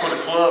 I put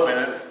a club in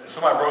it, and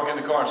somebody broke in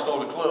the car and stole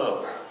the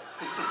club.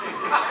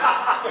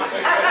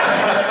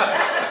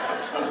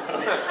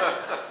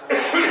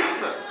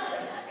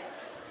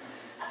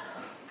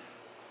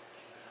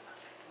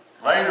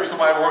 Later,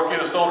 somebody worked in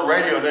and stole the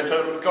radio, and they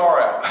took the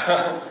car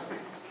out.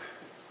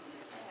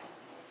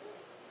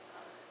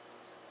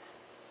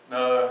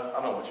 No,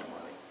 I don't want your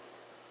money.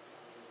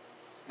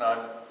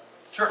 No,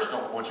 church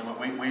don't want your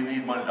money. We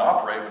need money to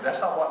operate, but that's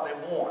not what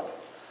they want.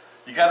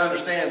 You got to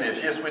understand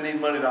this. Yes, we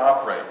need money to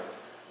operate.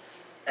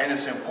 And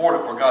it's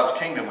important for God's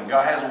kingdom. And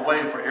God has a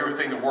way for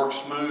everything to work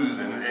smooth.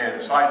 And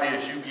it's like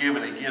this. You give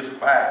and He gives it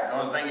back.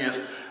 The only thing is,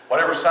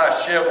 whatever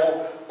size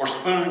shovel or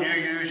spoon you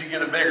use, you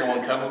get a bigger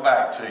one coming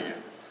back to you.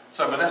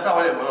 So, but that's not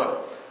what it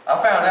was. I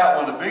found out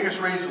one of the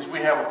biggest reasons we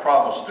have a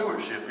problem with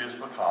stewardship is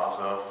because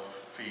of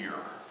fear.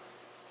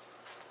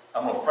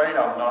 I'm afraid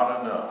I'm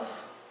not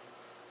enough.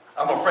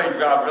 I'm afraid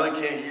God really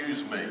can't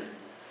use me.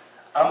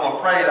 I'm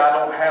afraid I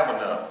don't have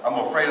enough. I'm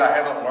afraid I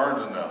haven't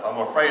learned enough. I'm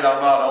afraid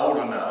I'm not old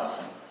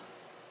enough.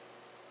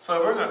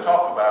 So we're going to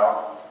talk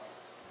about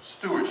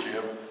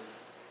stewardship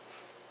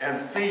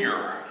and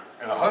fear.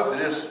 And I hope that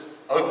this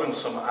opens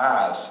some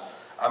eyes.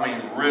 I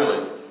mean,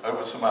 really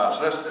opens some eyes.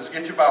 So let's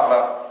get your Bible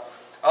out.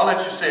 I'll let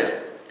you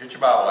sit. Get your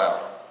Bible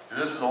out.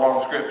 This is a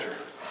long scripture.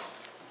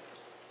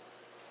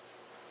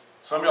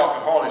 Some of y'all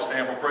can hardly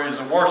stand for praise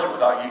and worship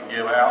without you can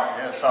give out.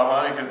 Yeah,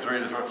 somebody can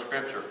read this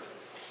scripture.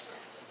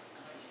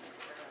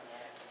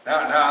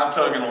 Now I'm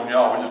tugging on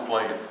y'all. We're just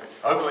playing.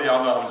 Hopefully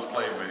y'all know I'm just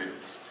playing with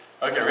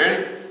you. Okay,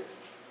 ready?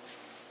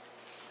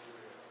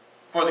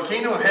 For the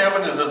kingdom of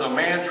heaven is as a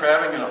man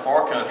traveling in a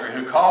far country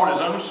who called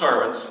his own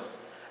servants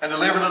and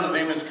delivered unto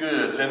them his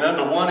goods. And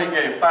unto one he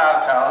gave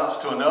 5 talents,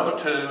 to another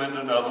 2, and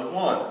to another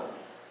 1.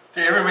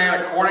 To every man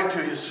according to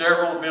his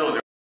several ability.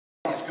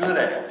 He's good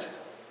at.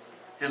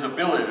 His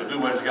ability to do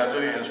what he's got to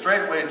do. And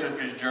straightway took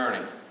his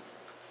journey.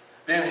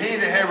 Then he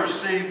that had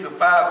received the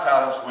 5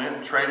 talents went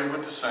and traded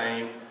with the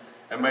same,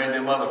 and made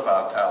them other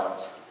 5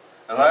 talents.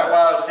 And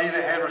likewise he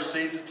that had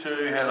received the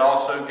 2 had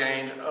also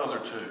gained other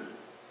 2.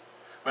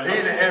 But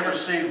he that had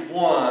received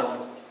 1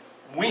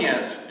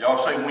 went, y'all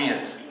say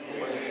went,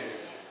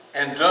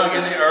 and dug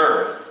in the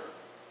earth,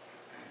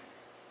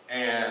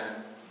 and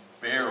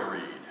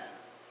buried.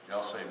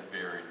 Y'all say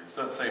buried. It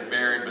doesn't say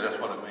buried, but that's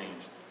what it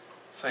means.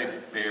 Say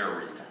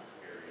buried.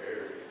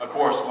 Of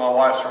course, my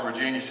wife's from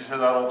Virginia. She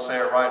says I don't say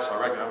it right, so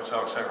I reckon I'll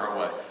say it her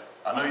way.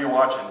 I know you're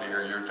watching,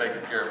 dear. You're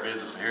taking care of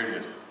business. So here it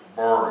is.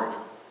 Buried.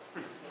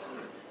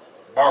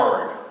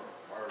 Buried.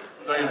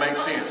 Doesn't make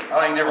sense.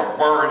 I ain't never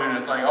buried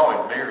anything. I always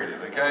buried it,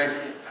 okay?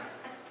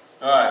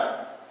 All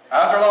right.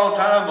 After a long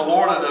time, the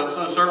Lord of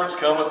the servants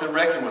cometh and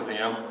reckoned with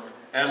him.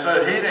 And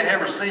so he that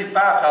had received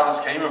 5 talents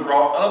came and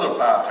brought other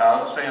 5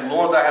 talents, saying,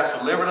 Lord, thou hast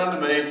delivered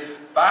unto me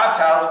 5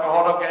 talents.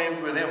 Behold, I've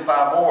gained with him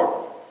 5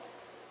 more.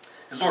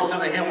 His Lord said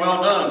to him,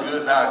 Well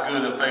done, thou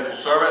good and faithful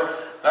servant.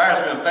 Thou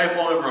hast been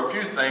faithful over a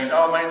few things.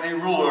 I will make thee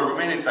ruler over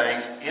many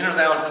things. Enter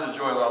thou into the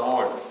joy of thy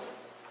Lord.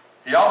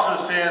 He also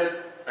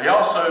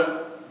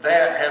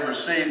that had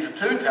received the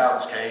 2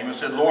 talents came and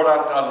said, Lord,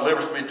 thou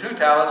deliverest me 2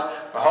 talents.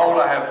 Behold,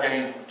 I have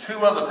gained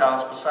 2 other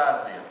talents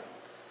beside them.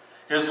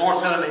 His Lord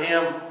said unto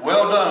him,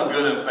 Well done,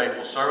 good and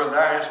faithful servant.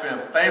 Thou hast been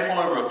faithful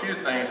over a few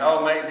things. I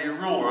will make thee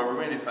ruler over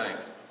many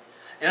things.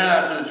 Enter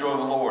thou into the joy of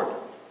the Lord.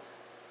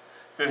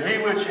 Then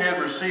he which had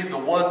received the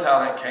 1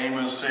 talent came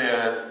and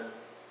said,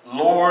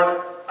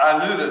 Lord, I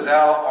knew that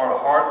thou art a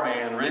hard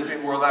man,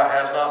 reaping where thou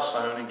hast not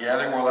sown, and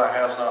gathering where thou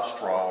hast not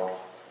strawed.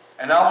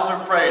 And I was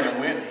afraid, and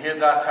went and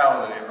hid thy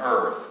talent in the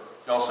earth.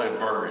 Y'all say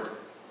buried.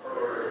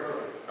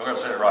 Y'all got to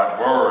say it right.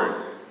 Buried.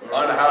 I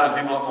don't know how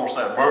many people up north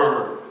say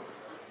buried.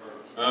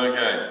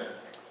 Okay.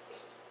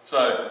 So,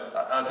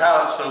 a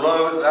talent, so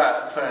lo,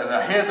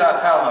 I hid thy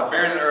talent, I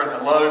buried it in the earth,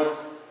 and lo,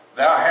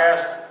 thou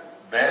hast,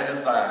 that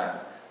is thine.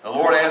 The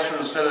Lord answered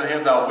and said unto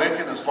him, Thou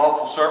wicked and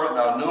slothful servant,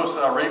 thou knewest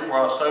that I reap where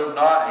I sowed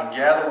not, and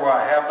gather where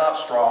I have not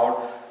strawed.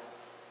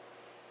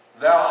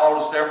 Thou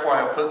oughtest therefore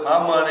have put my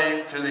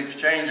money to the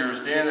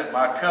exchangers, then at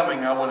my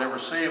coming I would have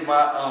received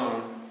my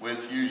own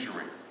with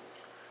usury.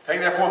 Take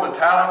therefore the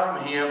talent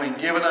from him, and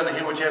give it unto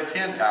him which hath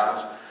 10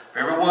 talents. For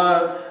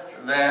everyone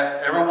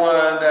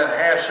that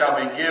hath shall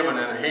be given,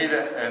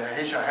 and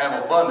he shall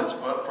have abundance.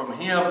 But from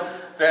him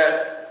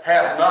that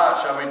hath not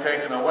shall be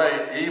taken away,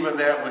 even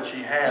that which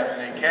he hath.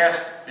 And he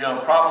cast the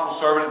unprofitable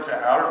servant into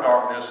outer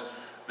darkness.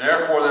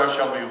 Therefore there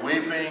shall be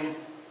weeping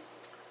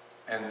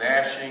and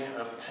gnashing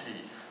of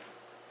teeth.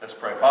 Let's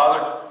pray.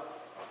 Father,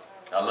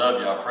 I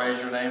love you. I praise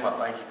your name. I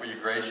thank you for your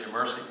grace, your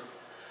mercy.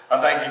 I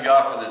thank you,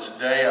 God, for this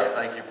day. I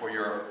thank you for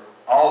your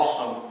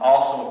awesome,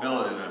 awesome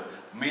ability to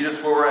meet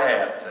us where we're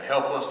at, to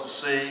help us to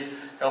see,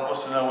 help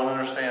us to know and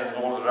understand,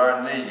 Lord, that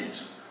our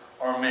needs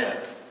are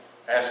met.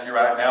 I ask you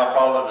right now,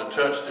 Father, to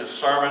touch this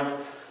sermon.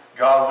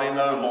 God, we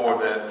know,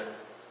 Lord, that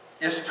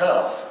it's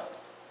tough.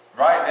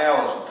 Right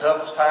now is the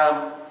toughest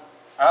time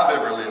I've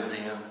ever lived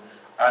in.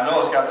 I know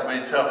it's got to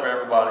be tough for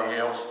everybody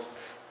else.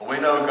 But we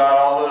know, God,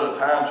 although the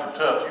times are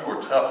tough, you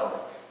were tougher.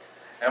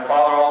 And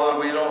Father, although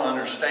we don't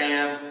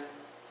understand,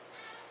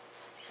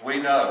 we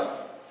know,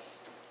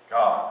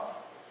 God,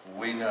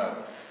 we know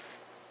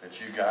that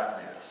you got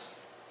this.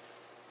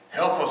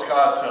 Help us,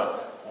 God,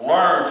 to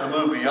learn to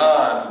move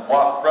beyond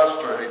what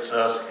frustrates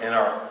us in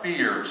our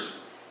fears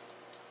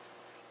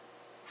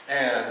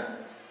and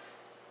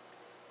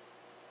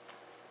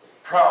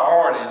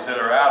priorities that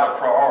are out of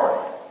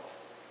priority.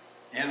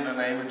 In the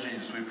name of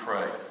Jesus we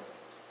pray.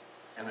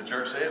 And the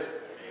church said?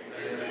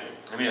 Amen.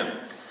 Amen.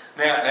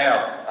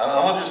 Now,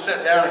 I'm going to just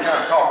sit down and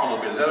kind of talk a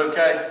little bit. Is that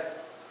okay?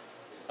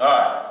 All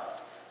right.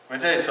 Let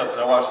me tell you something.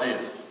 Now watch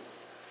this.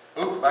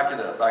 Oop, back it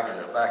up, back it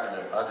up, back it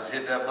up. I just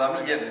hit that button.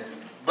 I'm just getting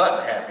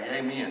button happy.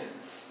 Amen.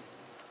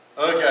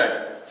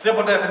 Okay.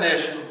 Simple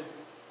definition.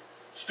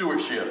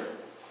 Stewardship.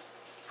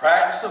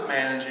 Practice of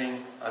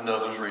managing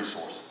another's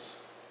resources.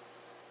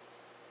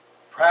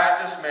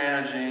 Practice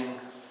managing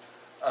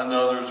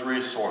another's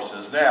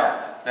resources. Now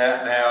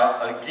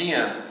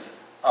again,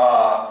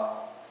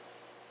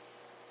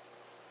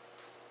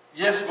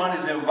 yes,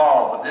 money's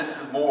involved, but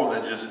this is more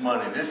than just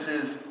money. This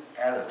is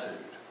attitude.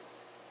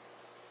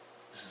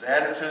 This is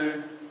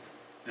attitude.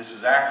 This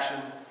is action.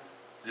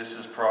 This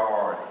is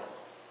priority.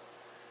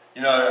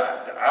 You know,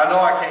 I know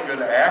I can't go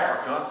to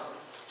Africa,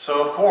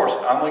 so of course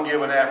I'm going to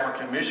give an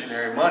African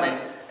missionary money,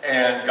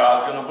 and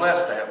God's going to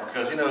bless that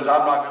because He knows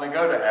I'm not going to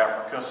go to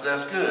Africa, so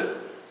that's good.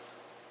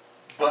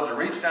 But to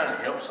reach down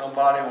and help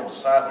somebody on the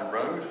side of the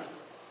road,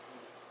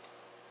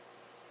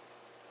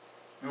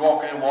 you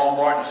walk in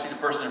Walmart and you see the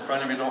person in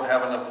front of you don't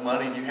have enough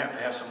money, and you happen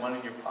to have some money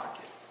in your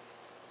pocket.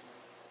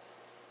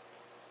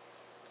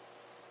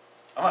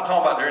 I'm not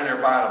talking about they're in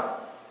there buying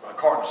a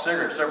carton of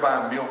cigarettes. They're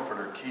buying milk for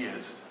their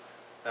kids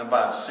and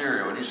buying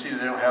cereal, and you see that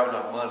they don't have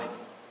enough money.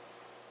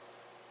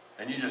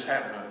 And you just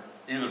happen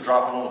to either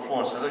drop it on the floor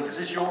and say, look, is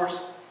this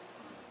yours?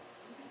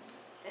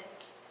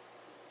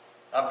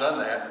 I've done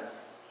that.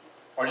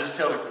 Or just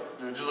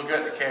look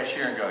at the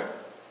cashier and go,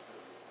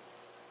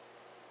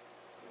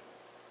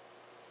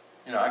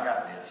 you know, I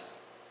got this.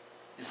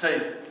 You see,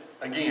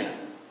 again,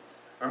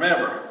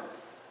 remember,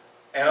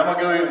 and I'm going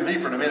to go even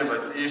deeper in a minute,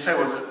 but you say,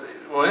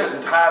 well,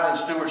 isn't tithing and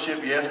stewardship?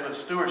 Yes, but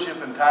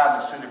stewardship and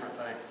tithing is two different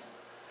things.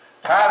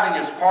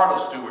 Tithing is part of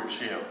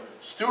stewardship.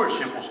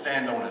 Stewardship will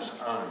stand on its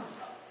own.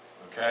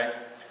 Okay?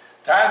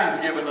 Tithing is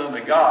given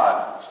unto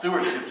God.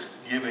 Stewardship is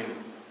giving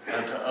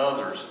unto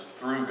others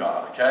through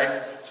God.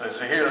 Okay? So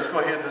here, let's go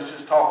ahead and let's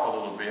just talk a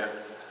little bit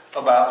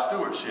about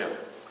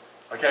stewardship.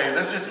 Okay,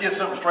 let's just get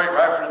something straight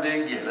right from the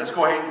dig-get. Let's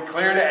go ahead and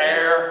clear the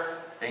air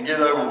and get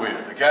it over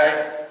with.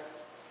 Okay?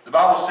 The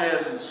Bible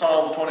says in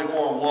Psalms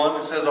 24:1,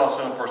 it says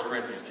also in 1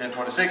 Corinthians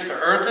 10:26, the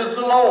earth is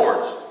the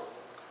Lord's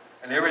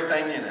and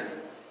everything in it,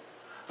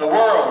 the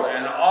world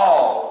and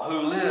all who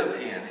live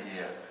in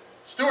it.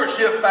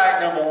 Stewardship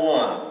fact number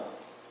 1.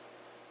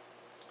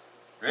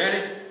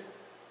 Ready?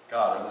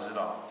 God owns it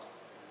all.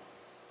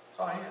 That's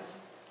all He is.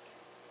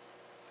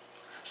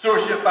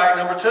 Stewardship fact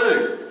number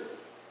 2.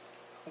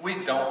 We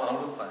don't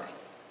own a thing.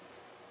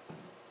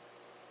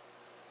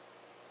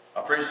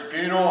 I preached a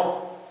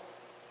funeral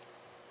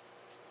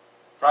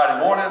Friday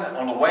morning.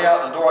 On the way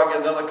out the door, I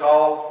get another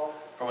call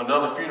from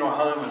another funeral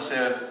home that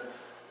said,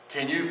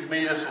 can you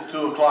meet us at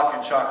 2 o'clock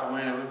in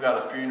Chocowinity? We've got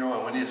a funeral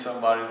and we need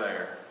somebody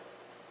there.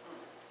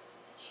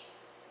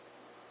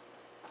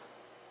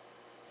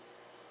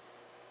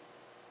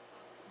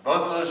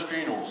 Both of those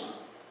funerals,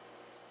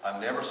 I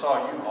never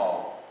saw a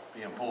U-Haul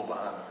being pulled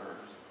behind the hearse.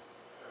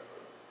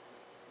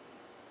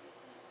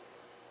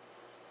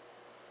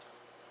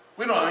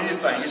 We don't own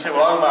anything. You say,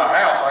 well, I own my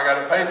house. I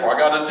got it paid for. I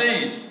got a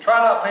deed. Try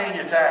not paying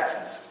your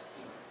taxes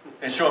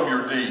and show them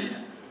your deed.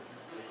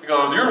 You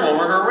go, you're the one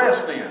we're going to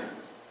arrest then.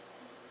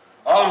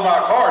 I own my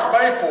car. It's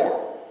paid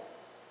for.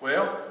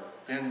 Well,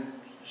 then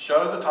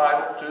show the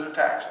title to the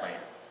tax man.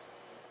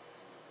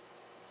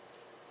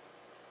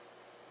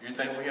 You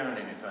think we own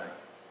anything?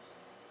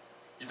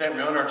 You think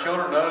we own our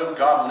children? No,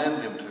 God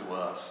lend them to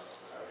us.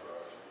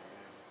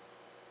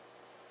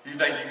 You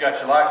think you got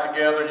your life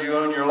together and you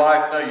own your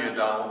life? No, you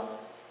don't.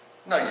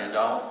 No, you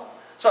don't.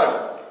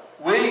 So,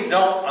 we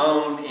don't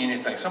own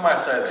anything. Somebody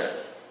say that.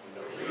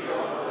 We don't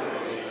own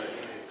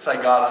anything. Say,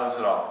 God owns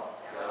it all.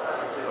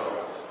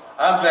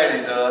 I'm glad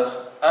He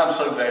does. I'm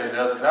so glad He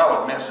does because I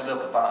would mess it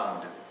up if I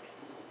owned it.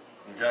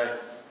 Okay?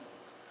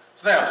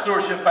 So now,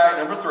 stewardship fact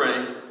number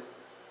 3.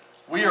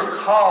 We are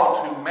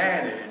called to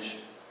manage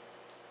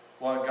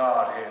what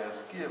God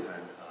has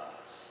given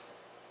us.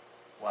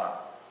 Wow.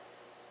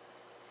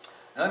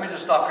 Now let me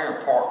just stop here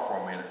and park for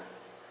a minute.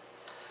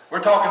 We're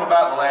talking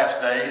about the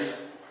last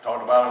days. We've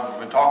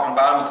been talking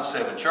about them at the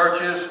 7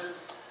 churches,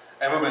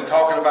 and we've been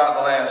talking about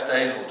the last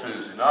days on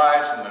Tuesday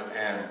nights,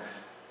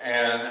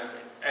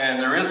 and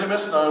there is a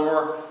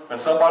misnomer. When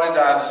somebody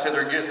dies, they said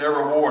they're getting their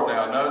reward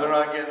now. No, they're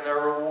not getting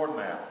their reward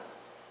now.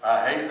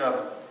 I hate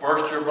to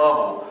burst your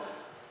bubble.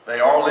 They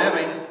are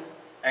living,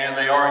 and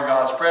they are in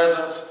God's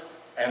presence,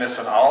 and it's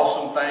an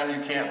awesome thing.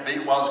 You can't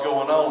beat what's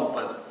going on,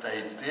 but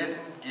they didn't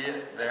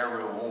get their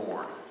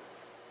reward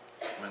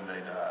when they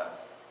died.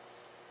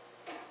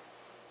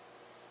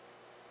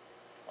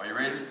 Are you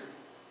ready?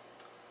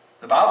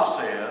 The Bible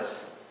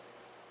says,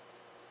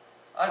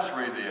 I just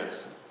read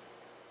this.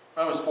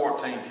 Romans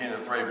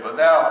 14:10-3.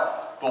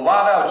 But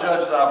why thou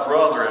judge thy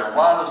brother, and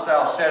why dost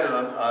thou set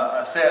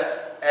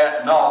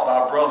at naught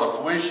thy brother?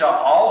 For we shall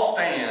all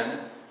stand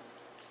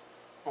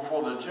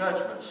before the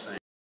judgment seat.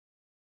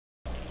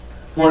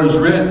 For it is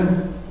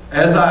written,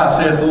 as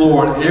I, saith the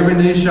Lord, every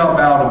knee shall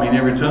bow to me, and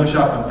every tongue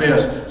shall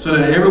confess, so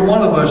that every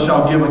one of us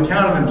shall give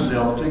account of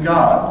himself to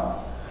God.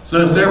 So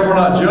let us therefore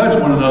not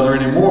judge one another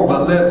anymore,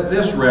 but let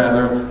this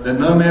rather, that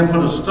no man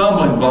put a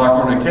stumbling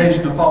block or an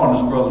occasion to fall in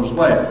his brother's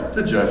way,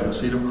 the judgment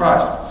seat of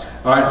Christ.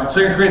 All right,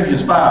 2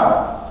 Corinthians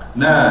 5,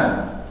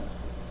 9,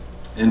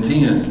 and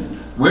 10.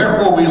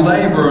 Wherefore we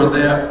labor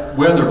that,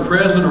 whether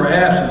present or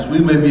absent, we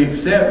may be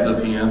accepted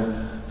of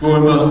him, for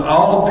we must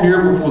all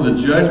appear before the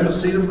judgment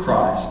seat of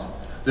Christ,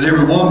 that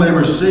every one may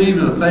receive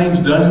the things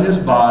done in his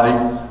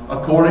body,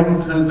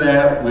 according to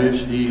that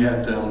which he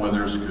hath done,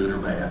 whether it's good or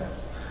bad.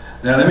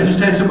 Now, let me just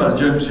tell you something about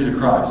the judgment seat of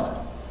Christ.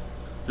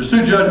 There's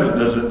 2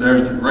 judgments.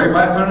 There's the great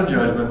white throne of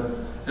judgment,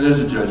 and there's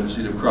the judgment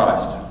seat of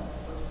Christ.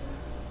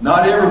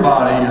 Not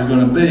everybody is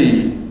going to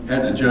be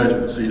at the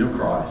judgment seat of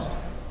Christ.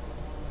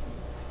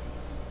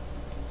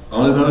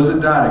 Only those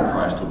that died in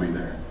Christ will be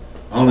there.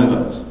 Only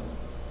those.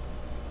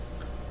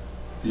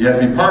 Do you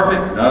have to be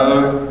perfect?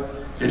 No.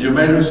 Have you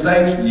made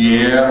mistakes?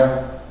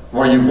 Yeah.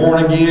 Were you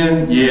born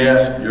again?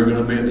 Yes. You're going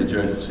to be at the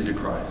judgment seat of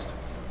Christ.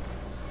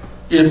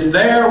 It's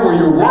there where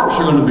your works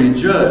are going to be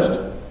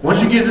judged.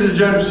 Once you get to the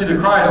judgment seat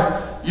of Christ,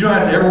 you don't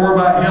have to ever worry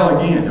about hell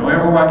again. You don't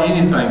ever worry about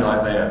anything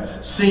like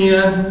that.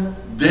 Sin,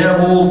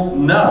 devils,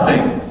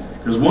 nothing.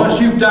 Because once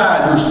you've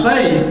died, you're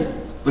safe,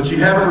 but you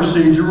haven't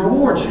received your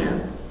rewards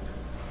yet.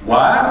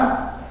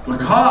 Why?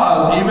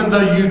 Because even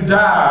though you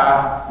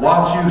die,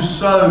 what you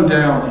sow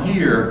down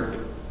here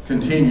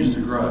continues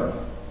to grow.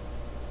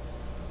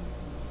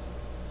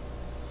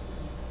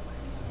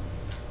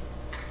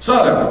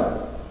 So,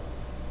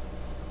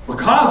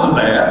 because of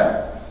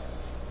that,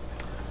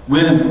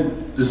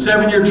 when the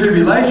 7-year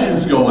tribulation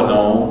is going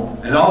on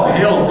and all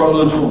hell's broke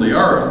loose on the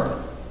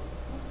earth,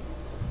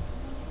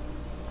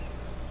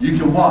 you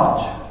can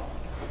watch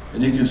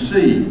and you can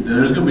see that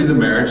there's going to be the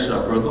marriage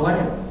supper of the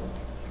Lamb.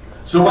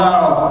 So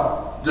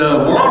while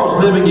the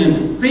world's living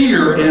in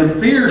fear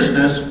and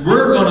fierceness,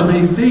 we're going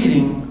to be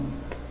feeding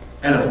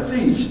at a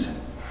feast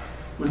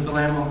with the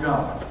Lamb of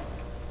God.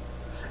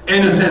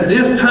 And it's at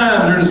this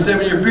time during the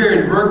 7-year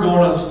period we're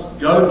going to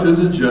go to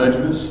the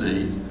judgment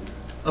seat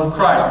of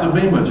Christ, the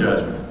Bema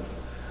judgment.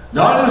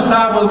 Not to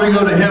decide whether we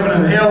go to heaven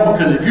and hell,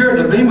 because if you're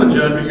at the Bema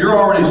judgment, you're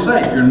already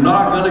safe. You're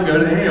not going to go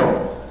to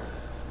hell.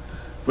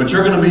 But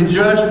you're going to be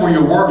judged for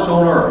your works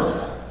on earth.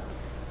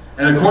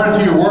 And according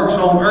to your works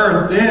on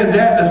earth, then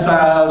that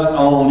decides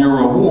on your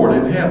reward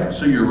in heaven.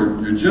 So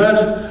you're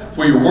judged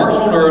for your works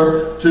on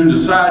earth to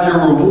decide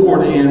your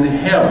reward in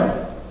heaven.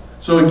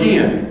 So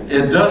again,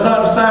 it does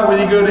not decide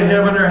whether you go to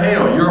heaven or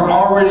hell. You're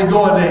already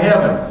going to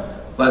heaven.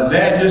 But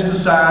that just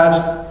decides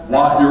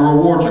what your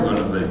rewards are going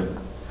to be.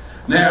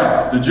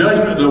 Now, the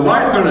judgment, the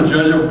white throne of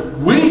judgment,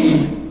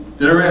 we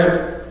that are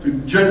at the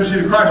judgment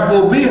seat of Christ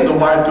will be at the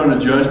white throne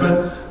of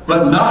judgment,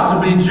 but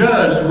not to be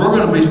judged. We're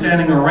going to be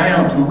standing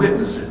around to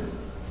witness it.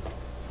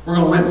 We're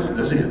going to witness it.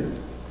 That's it.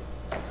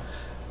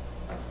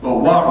 But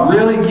what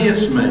really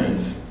gets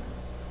me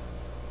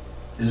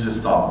is this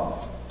thought.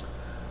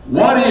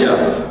 What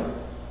if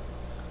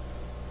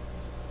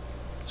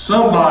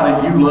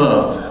somebody you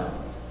loved,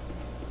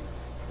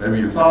 maybe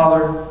your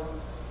father,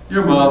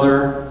 your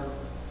mother,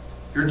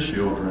 your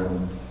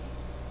children,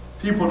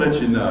 people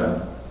that you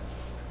know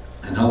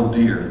and hold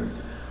dear,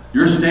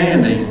 you're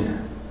standing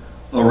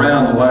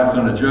around the white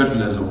throne of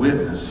judgment as a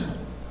witness,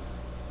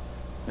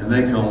 and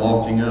they come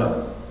walking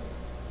up.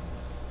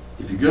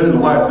 If you go to the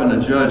white throne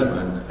of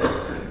judgment,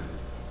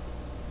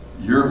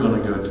 you're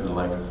going to go to the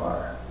lake of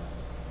fire.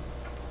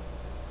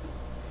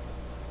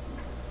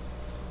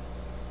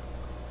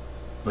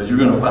 But you're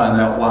going to find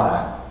out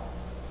why.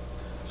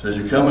 So as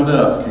you're coming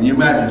up, can you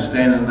imagine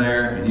standing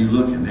there and you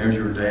look and there's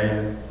your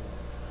dad,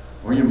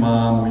 or your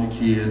mom, or your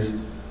kids,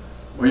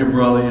 or your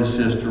brother, your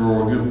sister,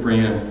 or a good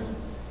friend,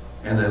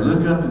 and they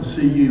look up and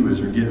see you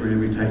as they're getting ready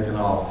to be taken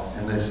off,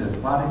 and they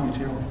said, why didn't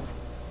you tell me?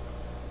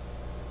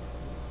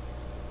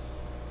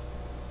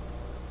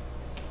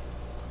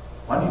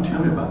 Why didn't you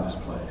tell me about this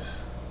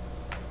place?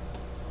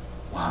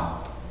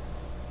 Wow.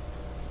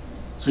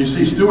 So you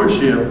see,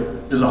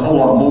 stewardship is a whole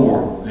lot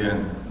more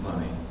than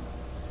money.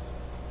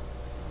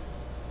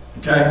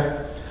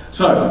 Okay?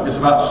 So, it's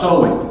about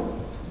sowing.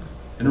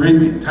 and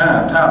reaping,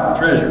 time, talent,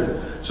 treasure.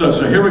 So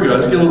here we go.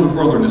 Let's get a little bit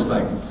further in this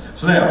thing.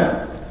 So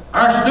now,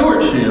 our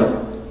stewardship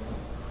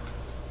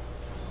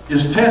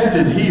is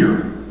tested here.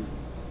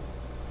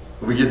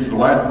 When we get to the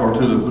white or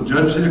to the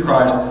judgment seat of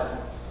Christ,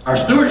 our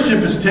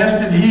stewardship is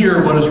tested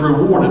here, but is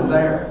rewarded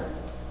there.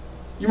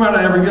 You might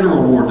not ever get a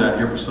reward down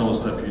here for some of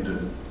the stuff you do.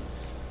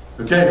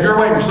 Okay, if you're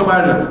waiting for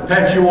somebody to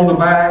pat you on the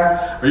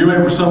back, or you're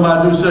waiting for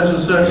somebody to do such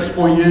and such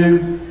for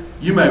you,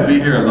 you may be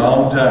here a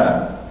long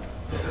time.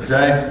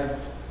 Okay?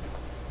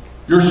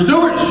 Your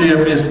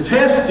stewardship is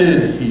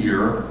tested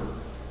here,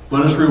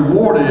 but is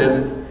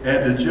rewarded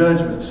at the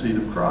judgment seat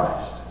of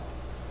Christ.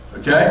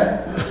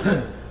 Okay?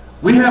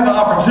 We have the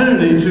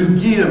opportunity to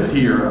give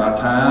here our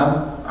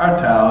time, our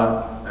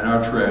talent, and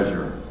our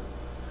treasure.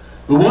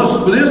 But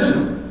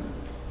listen,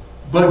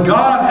 but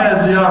God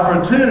has the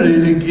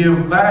opportunity to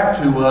give back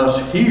to us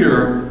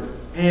here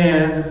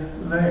and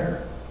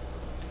there.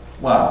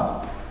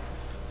 Wow.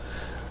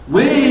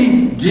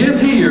 We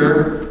give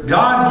here,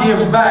 God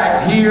gives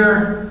back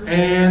here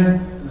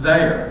and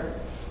there.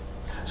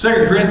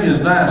 2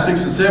 Corinthians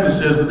 9:6-7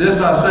 says, but this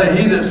I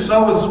say, he that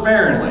soweth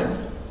sparingly.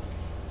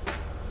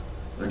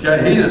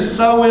 Okay, he that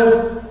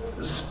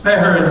soweth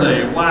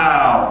sparingly.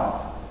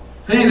 Wow.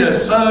 He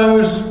that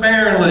sows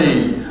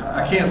sparingly.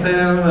 I can't say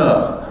that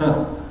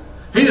enough.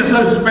 He that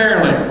sows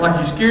sparingly, like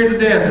he's scared to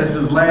death, that's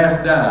his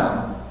last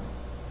dime,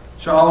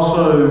 shall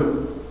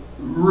also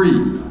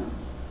reap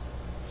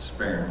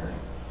sparingly.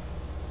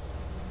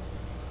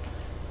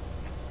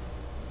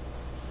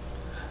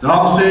 The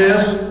Bible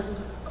says,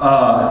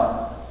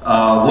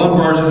 one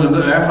version,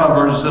 the Amplified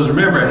version says,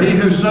 remember, he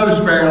who sows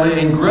sparingly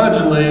and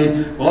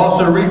grudgingly will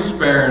also reap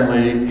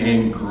sparingly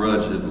and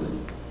grudgingly.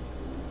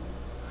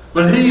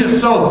 But he who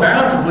soweth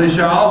bountifully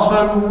shall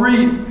also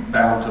reap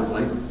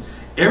bountifully.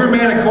 Every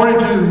man according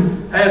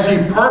to as he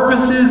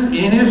purposes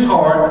in his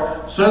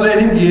heart, so let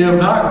him give,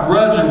 not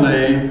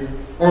grudgingly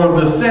or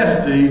of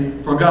necessity,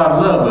 for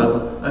God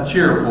loveth a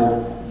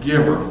cheerful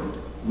giver.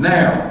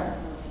 Now,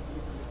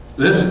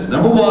 listen,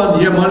 number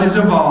one, yeah, money's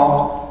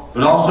involved,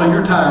 but also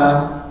your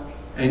time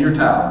and your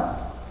talent.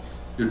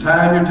 Your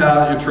time, your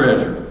talent, your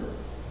treasure.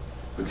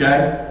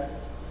 Okay?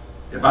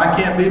 If I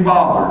can't be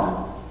bothered,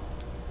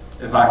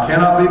 if I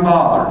cannot be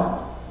bothered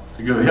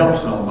to go help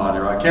somebody,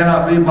 or I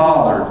cannot be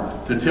bothered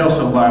to tell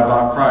somebody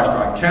about Christ, or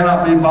I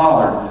cannot be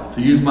bothered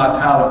to use my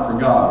talent for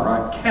God, or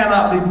I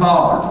cannot be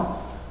bothered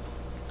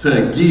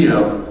to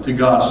give to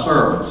God's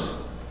service,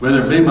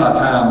 whether it be my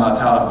time, my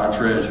talent, my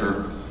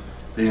treasure,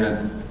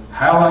 then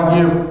how I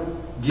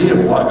give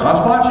what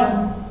God's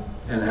watching,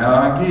 and how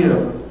I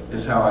give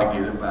is how I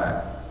get it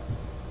back.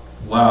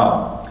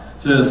 Wow.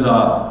 It says,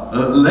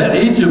 let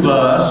each of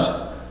us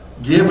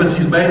give as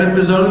he's made up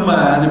his own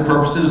mind and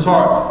purpose in his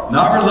heart,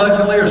 not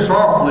reluctantly or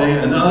sorrowfully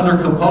and under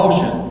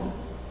compulsion.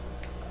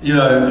 You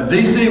know,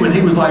 DC, when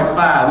he was like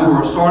 5, we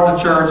were starting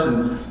a church,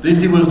 and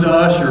DC was the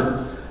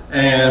usher,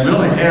 and we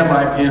only had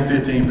like 10,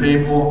 15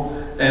 people,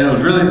 and it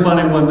was really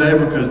funny one day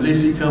because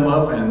DC come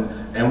up, and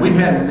we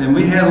had a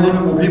little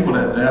bit more people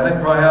that day. I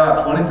think probably had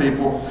like 20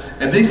 people,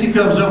 and DC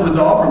comes up with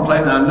the offering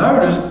plate, and I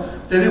noticed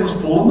that it was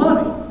full of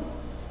money.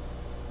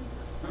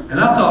 And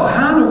I thought,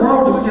 how in the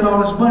world do we get all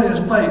this money in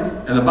this plate?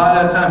 And about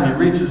that time, he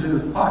reaches in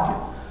his pocket,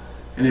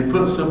 and he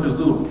puts up his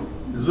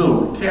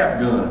little cap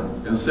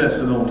gun and sets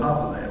it on top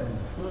of that.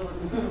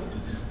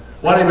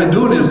 What he'd been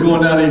doing is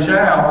going down each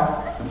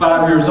aisle, at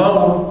 5 years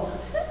old,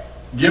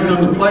 giving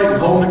them the plate and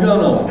holding the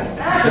gun on them.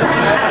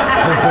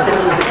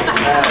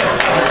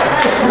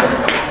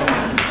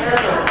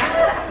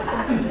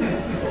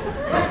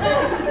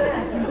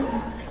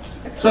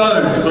 So,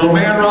 will a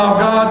man rob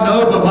God?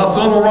 No, but my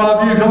son will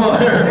rob you. Come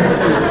on here.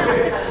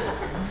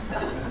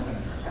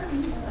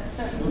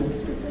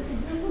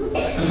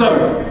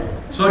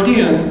 So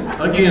again,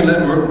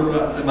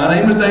 my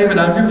name is David.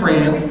 I'm your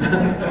friend.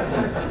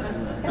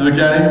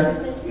 Okay?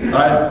 All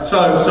right.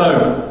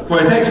 So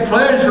for he takes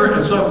pleasure,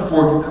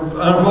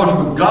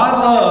 God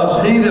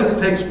loves he that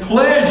takes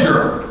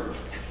pleasure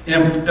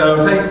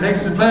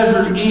takes the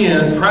pleasure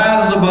in,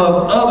 prizes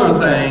above other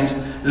things,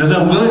 and is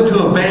unwilling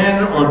to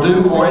abandon or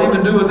do or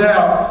even do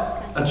without.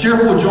 A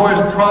cheerful, joyous,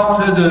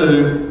 prompt to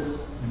do,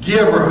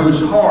 giver whose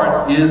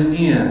heart is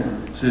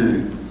in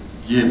to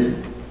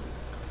giving.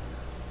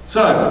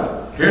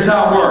 So, here's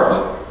how it works.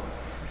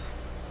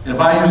 If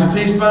I use a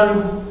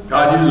teaspoon,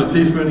 God uses a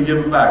teaspoon to give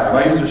it back. If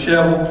I use a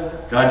shovel,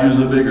 God uses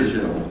a bigger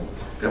shovel.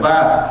 If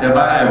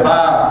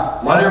I,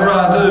 whatever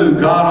I do,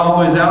 God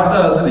always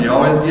outdoes it. He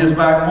always gives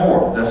back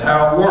more. That's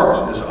how it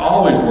works. It's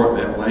always worked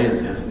that way.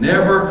 It has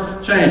never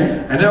changed.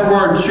 And that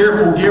word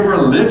cheerful giver,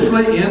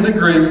 literally in the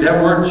Greek,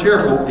 that word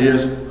cheerful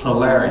is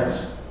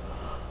hilarious.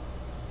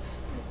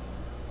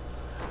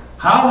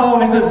 How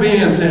long has it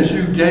been since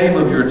you gave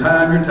of your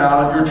time, your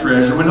talent, your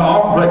treasure? When the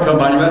offering plate comes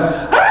by, you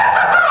went,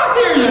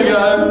 here you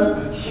go.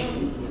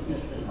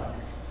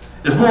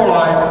 It's more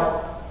like,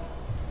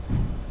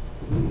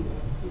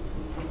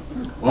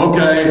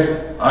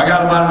 okay, I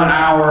got about an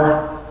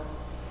hour.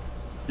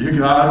 You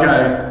can,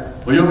 okay.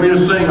 Well, you want me to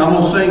sing? I'm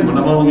going to sing, but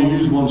I'm only going to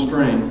use one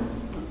string.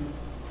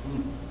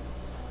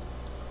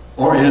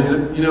 Or is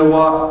it, you know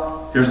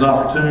what, here's an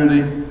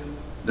opportunity,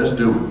 let's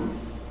do it.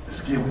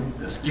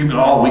 Let's give it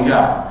all we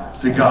got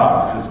to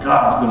God, because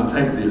God's going to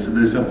take this and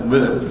do something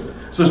with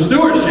it. So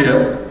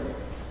stewardship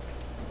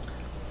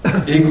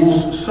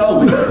equals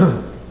sowing.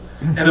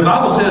 And the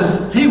Bible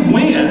says he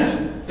went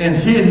and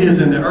hid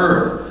his in the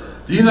earth.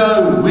 Do you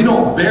know we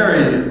don't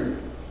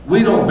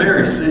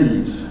bury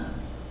seeds.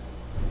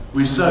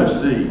 We sow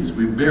seeds.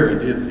 We bury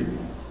dead people.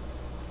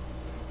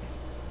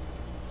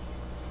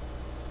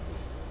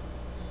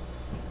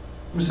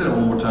 Let me say that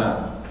one more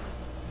time.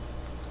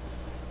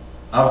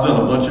 I've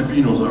done a bunch of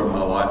funerals over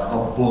my life. A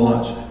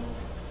bunch.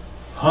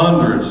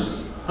 Hundreds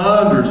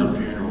of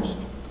funerals.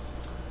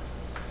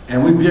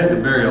 And we've yet to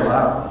bury a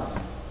live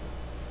one.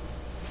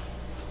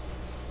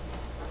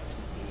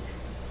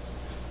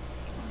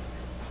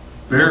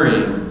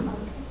 Burying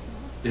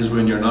is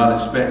when you're not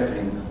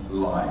expecting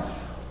life.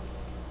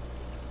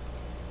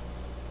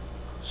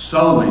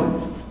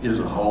 Sowing is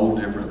a whole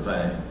different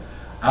thing.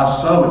 I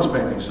sow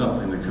expecting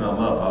something to come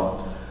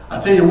up. I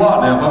tell you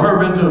what, now, if I've ever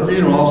been to a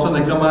funeral, all of a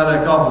sudden they come out of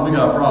that coffin, we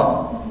got a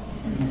problem.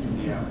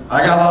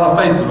 I got a lot of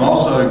faith, but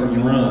also you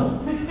can run.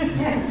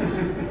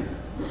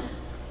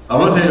 I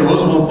will tell you, there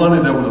was one funny,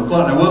 there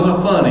was a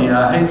funny,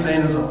 I hate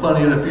saying it's a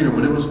funny at a funeral,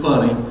 but it was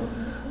funny.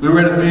 We were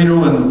at a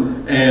funeral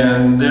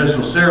and there's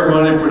a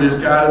ceremony for this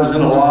guy that was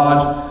in a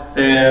lodge,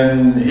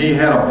 and he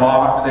had a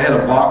box, they had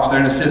a box there,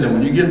 and it said that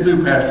when you get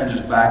through, Pastor,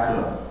 just back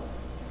up.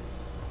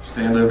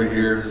 Stand over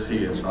here as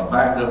he is. So I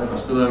backed up and I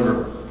stood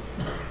over.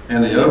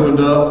 And they opened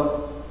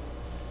up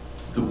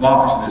the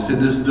box, and they said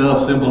this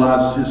dove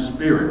symbolizes his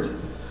spirit,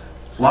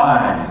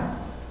 flying,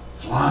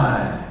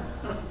 flying,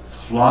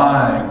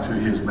 flying to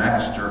his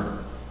master.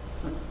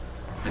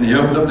 And he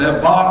opened up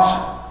that box.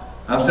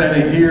 I'm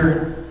standing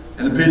here,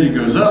 and the pigeon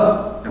goes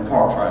up and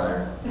parks right there.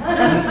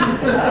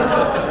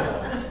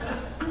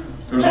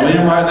 There's a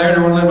limb right there.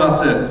 There was a limb.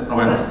 I said, I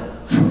went.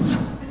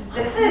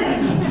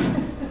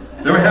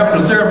 They were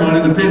having a ceremony,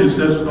 and the pigeon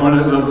says, or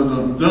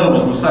the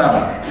dove was beside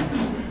him.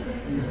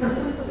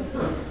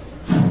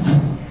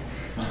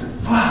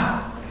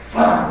 Fly,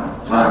 fly,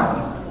 fly.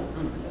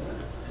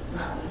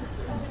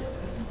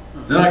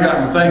 Then I got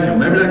to thinking,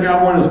 maybe that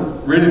guy wasn't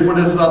as ready for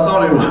this as I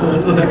thought he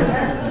was.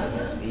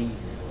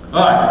 All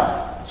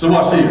right, so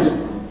watch this.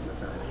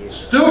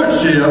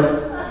 Stewardship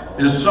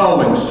is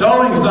sowing.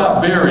 Sowing is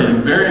not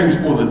burying. Burying is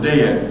for the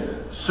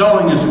dead.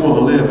 Sowing is for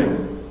the living.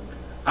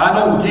 I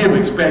don't give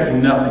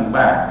expecting nothing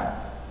back.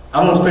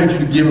 I don't expect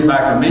you to give it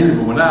back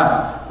immediately,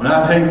 but when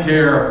I take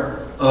care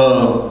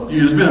of,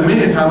 there's been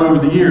many times over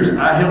the years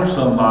I helped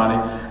somebody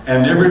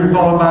and never even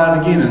thought about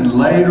it again, and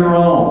later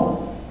on,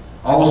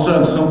 all of a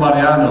sudden somebody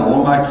I know, one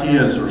of my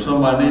kids or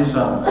somebody needs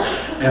something,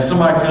 and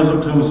somebody comes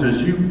up to them and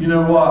says, you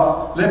know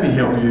what, let me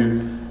help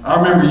you. I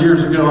remember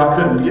years ago I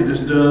couldn't get this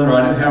done, or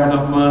I didn't have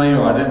enough money,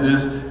 or I didn't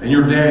this, and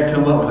your dad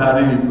come up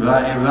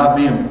without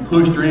being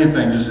pushed or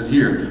anything, just said,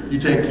 here, you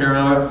take care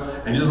of it.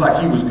 And just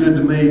like he was good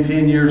to me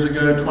 10 years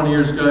ago, 20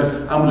 years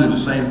ago, I'm going to do the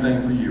same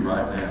thing for you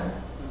right now.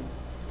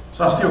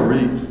 So I still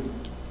reaped,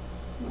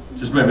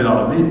 just maybe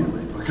not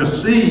immediately,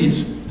 because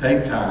seeds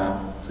take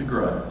time to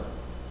grow.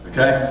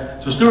 Okay?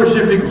 So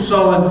stewardship equals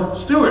sowing.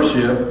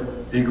 Stewardship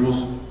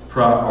equals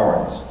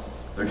priorities.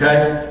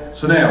 Okay?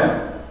 So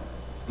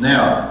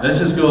now let's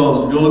just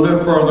go a little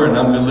bit further, and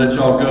I'm going to let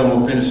y'all go, and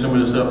we'll finish some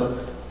of this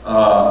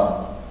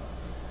up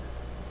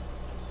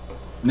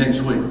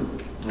next week.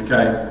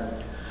 Okay?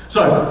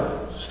 So,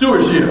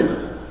 stewardship.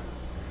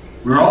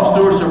 We're all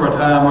stewards of our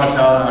time, our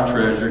talent, our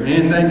treasure,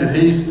 anything that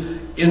He's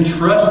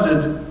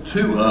entrusted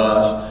to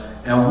us,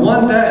 and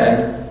one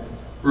day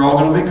we're all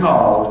going to be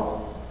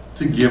called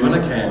to give an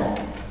account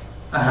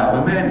of how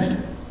we managed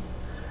it.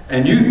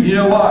 And you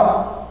know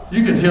what?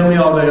 You can tell me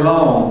all day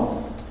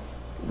long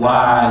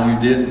why you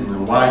didn't,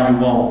 and why you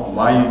won't, and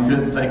why you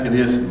couldn't think of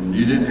this, and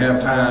you didn't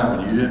have time,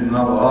 and you didn't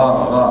blah, blah,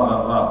 blah, blah,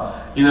 blah,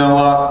 blah. You know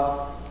what?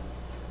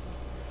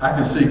 I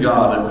can see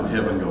God up in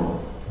heaven going,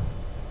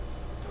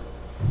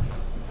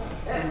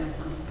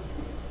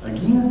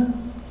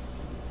 again?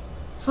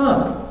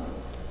 Son,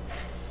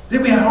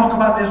 didn't we talk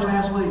about this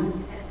last week?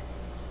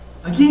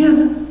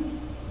 Again?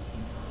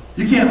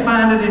 You can't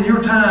find it in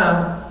your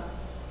time.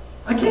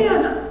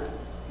 Again?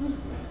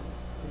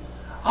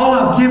 All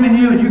I've given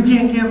you and you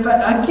can't give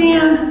back.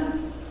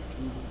 Again?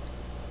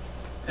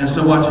 And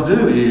so what you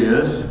do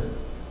is,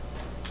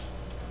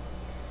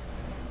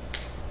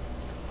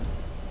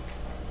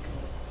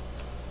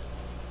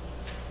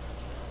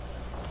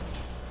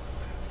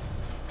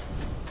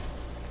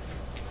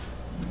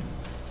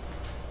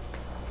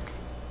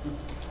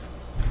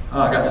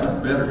 oh, I got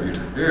something better here.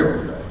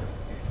 Here we go.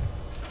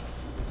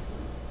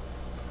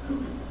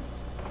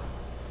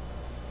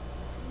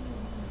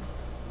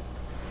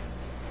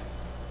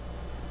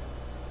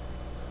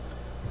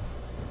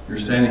 You're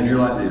standing here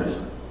like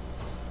this.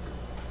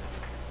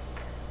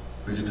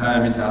 With your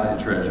time, your talent,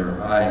 your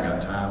treasure. I ain't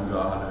got time,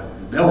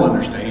 God. They'll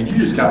understand. You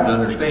just got to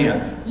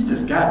understand. You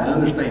just got to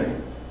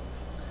understand.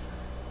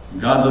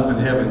 And God's up in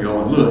heaven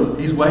going, look,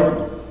 He's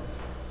waiting.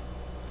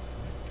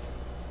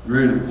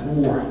 Ready to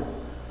pour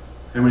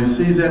And when he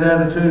sees that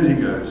attitude, he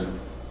goes,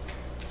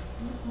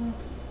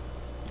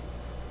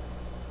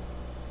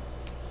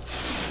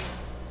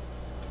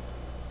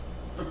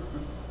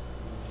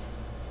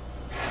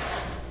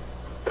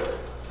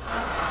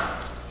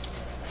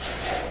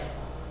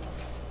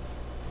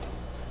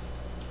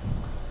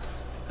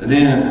 and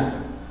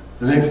then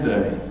the next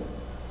day,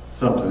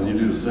 something, you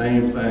do the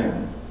same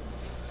thing.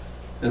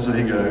 And so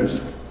he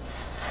goes.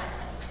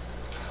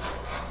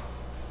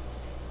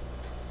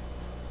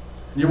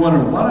 You're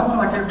wondering, why do I feel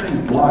like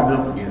everything's blocked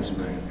up against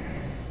me?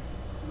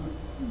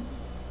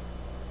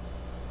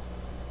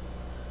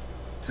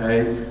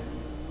 Take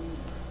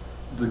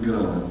the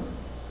gun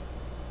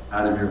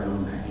out of your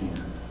own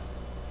hand.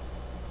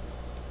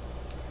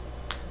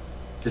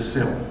 It's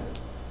simple.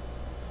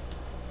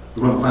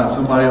 We're going to find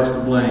somebody else to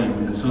blame,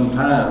 and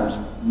sometimes,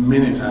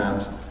 many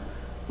times,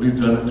 we've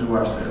done it to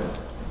ourselves.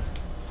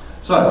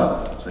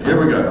 So here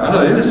we go. I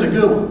know this is a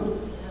good one.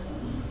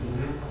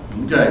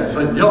 Okay, so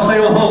y'all say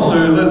along, so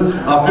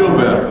I'll feel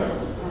better.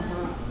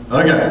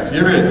 Okay, so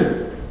you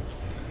ready?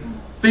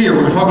 Fear.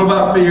 We're talking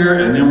about fear,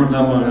 and then I'm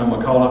going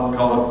to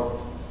call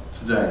it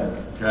today.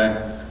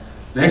 Okay.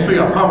 Next week,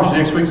 I promise you,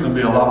 next week's going to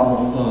be a lot more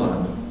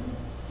fun.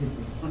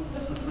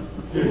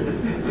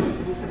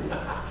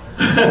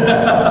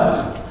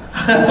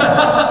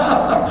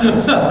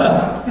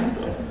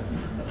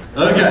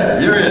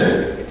 Okay, you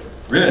ready?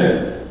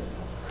 Ready?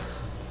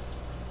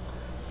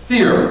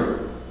 Fear.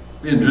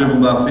 Being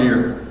driven by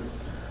fear.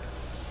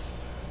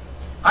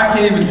 I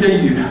can't even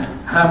tell you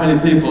how many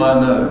people I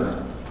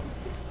know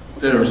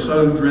that are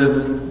so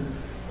driven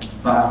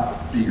by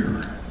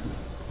fear.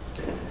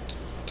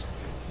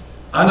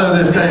 I know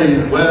they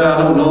say, well, I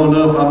don't know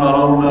enough, I'm not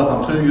old enough,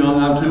 I'm too young,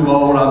 I'm too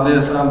old, I'm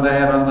this, I'm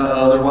that, I'm the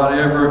other,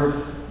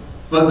 whatever.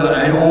 But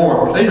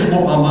or they just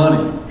want my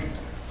money.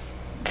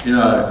 You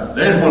know,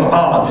 they just want to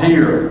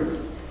volunteer.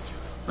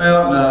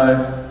 Well,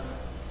 no.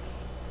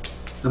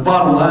 The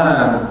bottom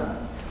line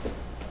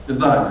is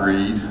not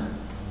greed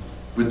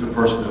with the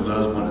person who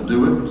does want to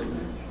do it.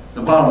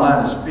 The bottom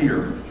line is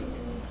fear.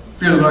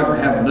 Fear they're not going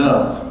to have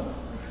enough.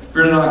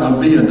 Fear they're not going to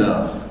be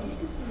enough.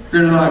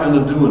 Fear they're not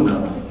going to do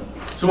enough.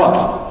 So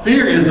what?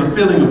 Fear is a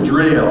feeling of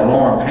dread,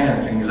 alarm,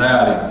 panic,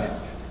 anxiety.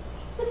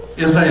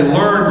 It's a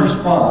learned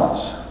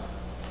response.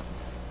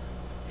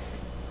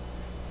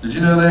 Did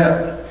you know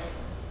that?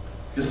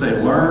 It's a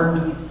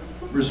learned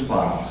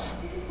response.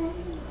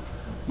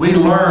 We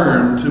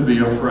learn to be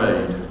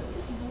afraid.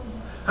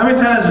 How many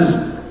times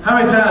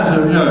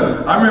have, you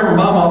know, I remember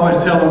Mama always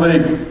telling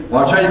me,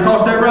 watch how you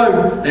cross that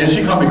road. And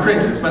she called me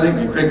Cricket. It's my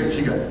nickname, Cricket.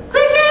 She goes,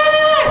 Cricket!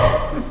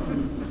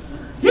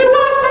 You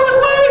watch both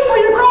ways before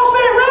you cross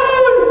that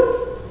road.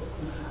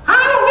 I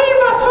don't need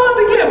my son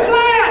to get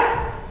flat.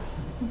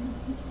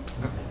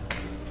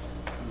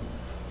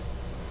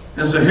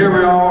 And so here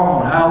we are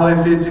on Highway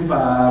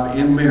 55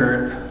 in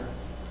Merritt.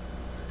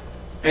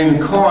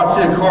 And the car, I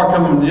see a car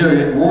coming, you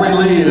know, where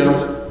we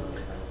lived.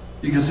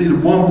 You can see the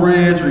one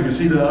bridge or you can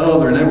see the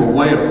other, and they were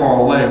way far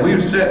away. And we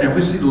were sitting there, if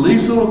we see the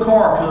least little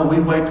car come,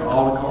 we'd wait till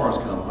all the cars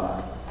come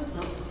by.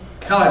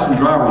 Kind of like some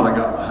drivers I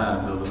got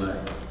behind the other day.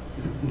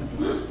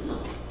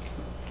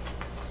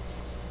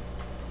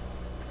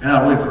 And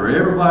I'd wait for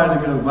everybody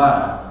to go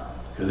by,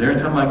 because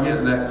every time I get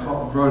to that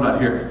road, I'd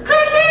hear,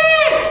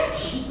 Cricket!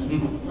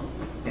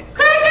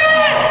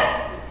 Cricket!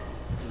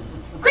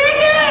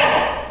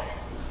 Cricket!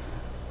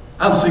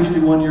 I'm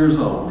 61 years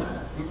old.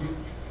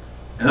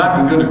 And I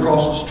can go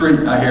across the street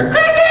and I hear,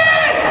 Cricket!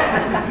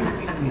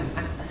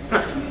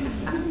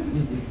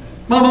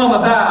 My mama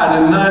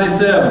died in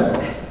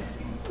 '97.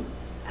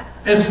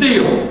 And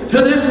still, to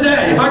this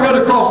day, if I go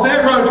to cross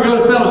that road to go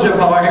to fellowship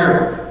hall, I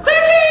hear,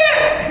 Cricket!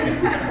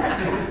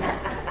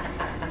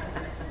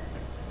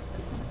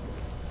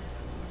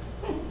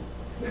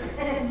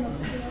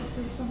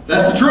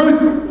 That's the truth.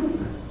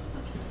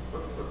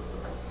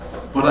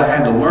 But I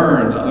had to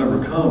learn to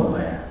overcome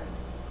that.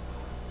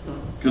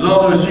 Because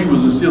although she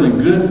was instilling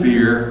good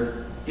fear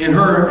in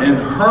her,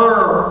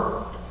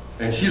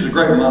 and she's a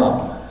great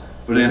mom,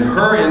 but in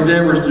her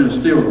endeavors to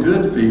instill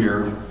good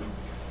fear,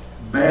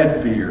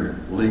 bad fear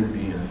leaked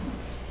in.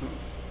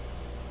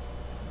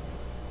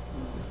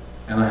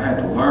 And I had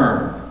to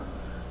learn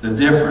the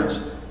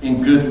difference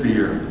in good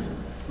fear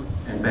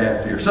and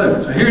bad fear.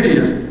 So here it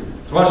is.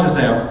 So watch this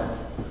now.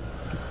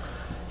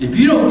 If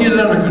you don't get it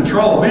under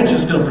control, eventually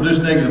it's going to produce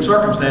negative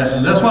circumstances.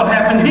 And that's what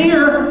happened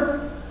here.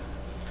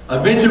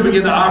 Eventually we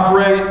begin to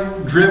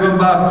operate driven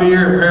by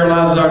fear. It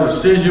paralyzes our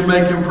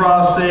decision-making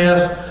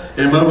process.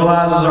 It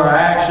immobilizes our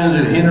actions.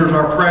 It hinders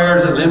our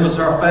prayers. It limits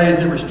our faith.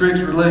 It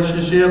restricts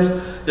relationships.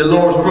 It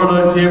lowers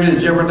productivity.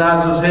 It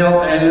jeopardizes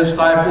health. And it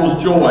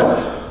stifles joy.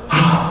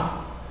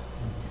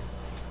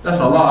 That's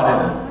a lot,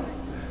 isn't it?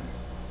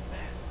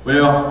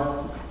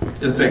 Well,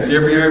 it affects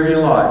every area of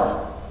your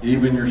life,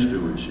 even your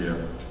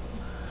stewardship.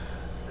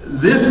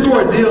 This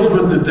story deals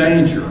with the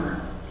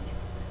danger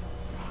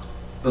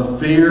of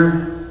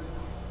fear-driven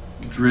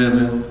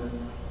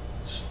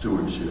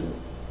stewardship.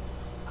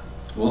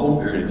 Well,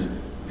 here it is.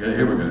 Okay,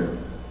 here we go.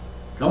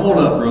 Come on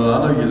up, brother. I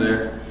know you're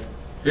there.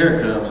 Here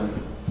it comes.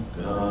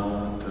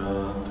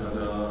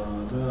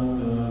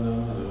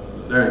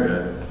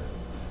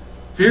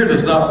 Fear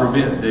does not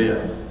prevent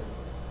death.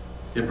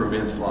 It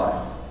prevents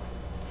life.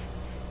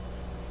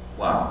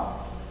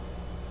 Wow.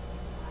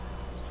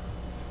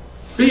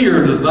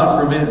 Fear does not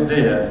prevent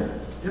death.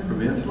 It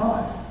prevents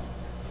life.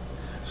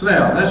 So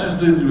now, we're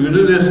going to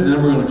do this and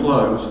then we're going to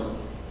close.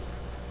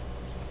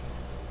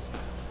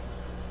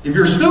 If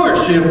your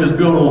stewardship is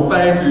built on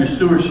faith or your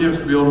stewardship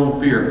is built on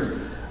fear,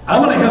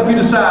 I'm going to help you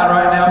decide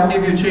right now. I'm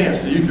going to give you a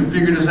chance so you can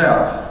figure this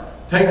out.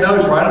 Take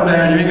notes, write them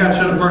down. You ain't got to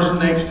show the person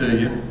next to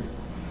you.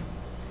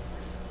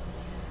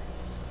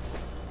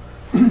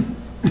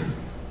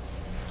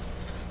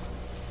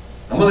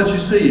 I'm going to let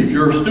you see if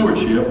your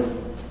stewardship,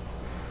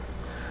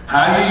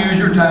 how you use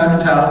your time,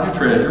 your talent, your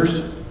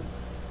treasures.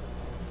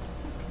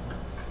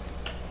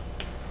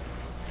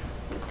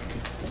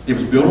 It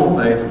was built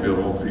on faith or built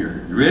on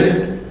fear. You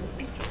ready?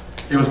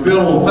 It was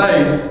built on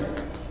faith.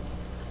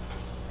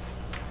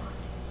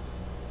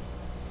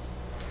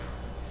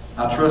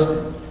 I trust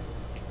Him.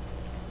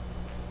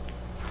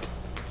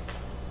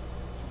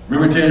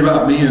 Remember telling you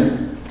about me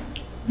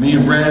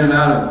and Brandon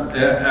out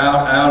at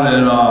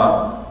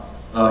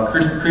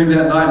Krispy Kreme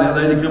that night, and that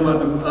lady come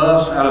up to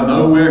us out of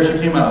nowhere. She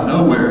came out of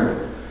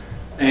nowhere,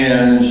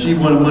 and she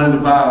wanted money to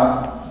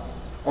buy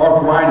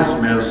arthritis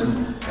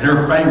medicine, and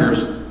her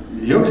fingers,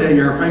 he'll tell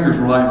you her fingers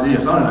were like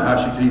this. I don't know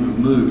how she could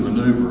even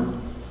maneuver.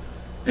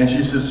 And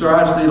she said, sir,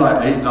 I just need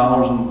like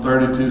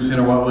 $8.32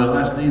 or what it was.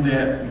 I just need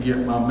that to get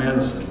my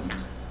medicine.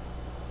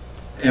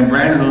 And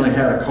Brandon only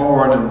had a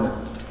card, and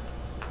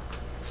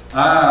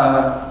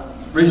I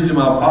reached in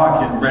my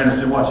pocket, and Brandon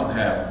said, watch him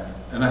have it.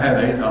 And I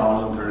had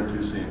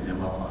 $8.32 in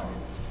my pocket.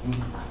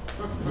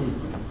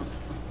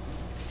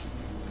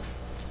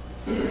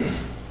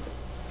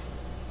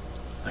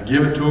 I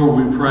give it to her,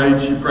 we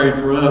prayed, she prayed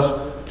for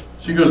us.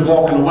 She goes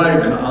walking away,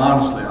 and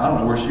honestly, I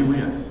don't know where she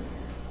went.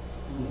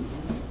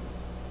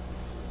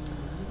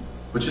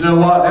 But you know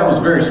what? That was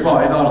very small,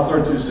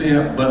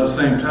 $8.32, but at the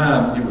same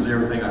time, it was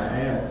everything I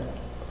had.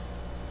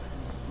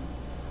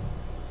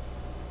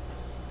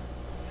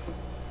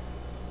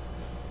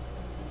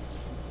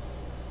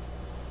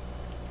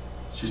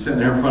 She's sitting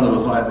there in front of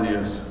us like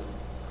this.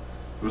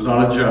 It was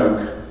not a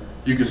joke.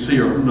 You could see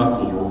her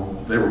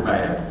knuckles they were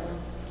bad.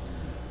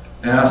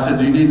 And I said,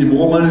 do you need any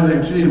more money?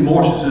 Do you need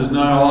more? She says, no,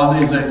 all I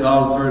need is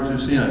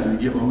 $8.32 to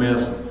get my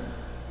medicine.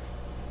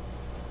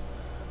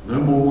 No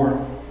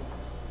more,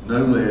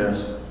 no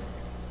less,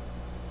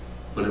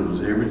 but it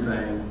was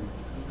everything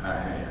I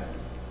had.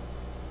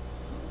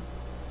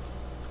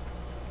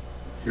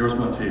 Here's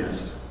my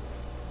test.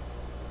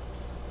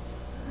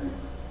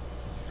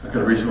 I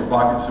could have reached in my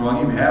pocket and said, well,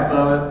 I'll give you half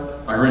of it.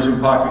 I can reach in my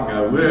pocket and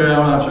go,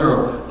 well, I'm not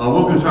sure.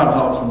 We'll go try to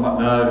talk to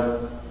somebody.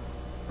 No.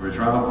 I reached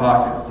right in my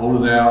pocket,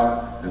 pulled it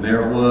out, and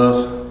there it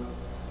was.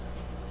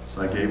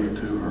 So I gave it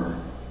to her.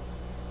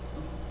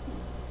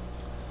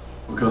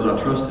 Because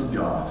I trusted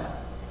God.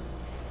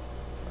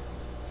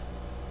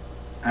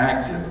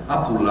 Active.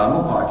 I pulled it out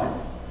of my pocket.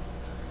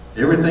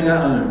 Everything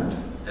I owned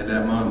at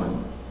that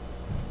moment,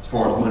 as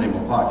far as money in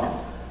my pocket,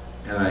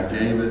 and I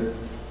gave it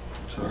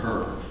to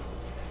her.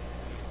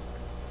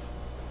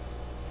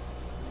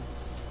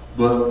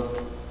 But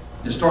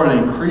it started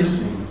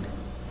increasing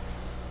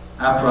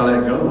after I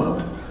let go of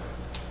it.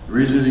 The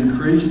reason it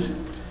increased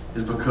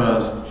is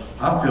because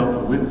I felt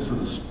the witness of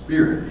the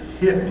Spirit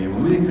hit me.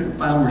 When we couldn't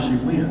find where she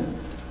went,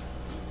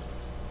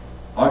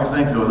 all I could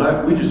think of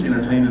was, we just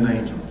entertained an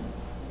angel.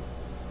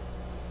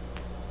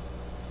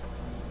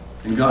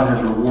 And God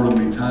has rewarded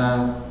me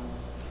time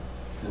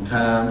and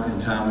time and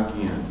time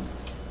again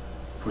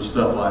for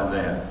stuff like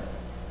that.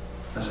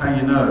 That's how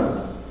you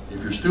know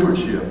if your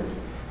stewardship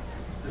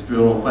is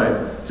built on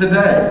faith.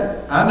 Today,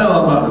 I know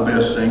I'm not the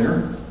best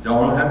singer.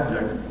 Y'all don't have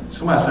to.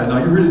 Somebody say, no,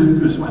 you really do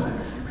good. Somebody say, you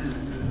really do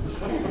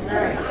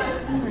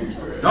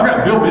good. Y'all got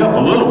to build me up a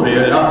little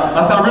bit.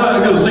 I said, I'm really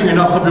good at singing.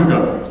 Now some people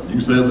go,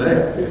 you said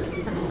that.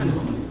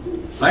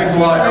 Thanks a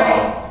lot,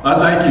 y'all. I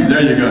thank you.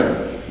 There you go.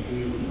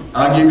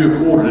 I'll give you a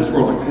quarter. It's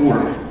worth a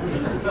quarter.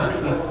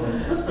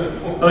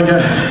 Okay.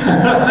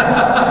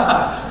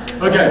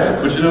 Okay,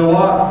 but you know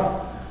what?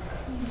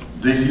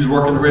 DC's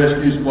working the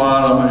rescue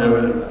squad.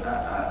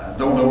 I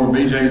don't know where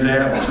BJ's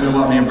at, but you know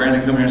what? Me and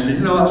Brandon come here and say, you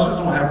know what? I just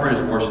don't have praise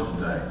and worship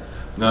today.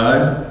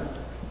 No.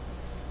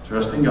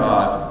 Trusting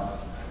God.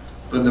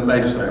 Putting the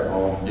bass there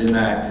on. Getting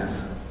active.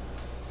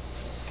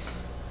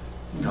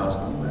 And God's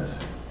going to bless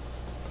it.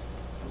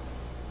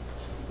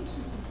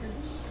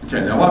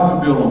 Okay, now what if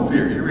we build on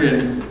fear? You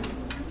ready?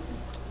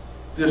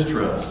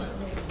 Distrust.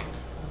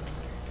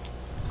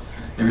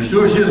 If your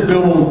stewardship is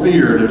built on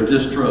fear, there's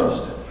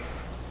distrust.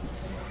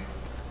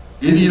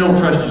 Either you don't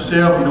trust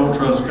yourself, you don't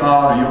trust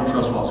God, or you don't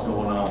trust what's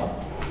going on.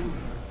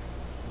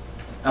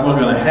 Am I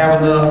going to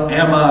have enough?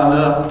 Am I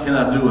enough? Can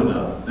I do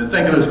enough? Then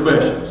think of those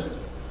questions.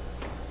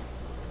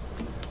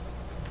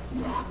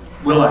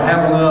 Will I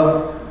have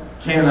enough?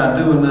 Can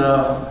I do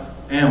enough?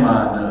 Am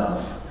I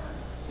enough?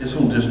 It's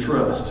on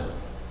distrust.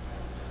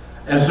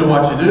 And so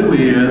what you do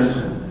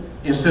is,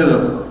 instead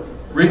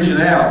of reaching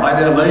out like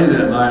that lady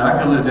that night, I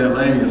could have looked at that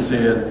lady and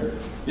said,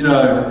 you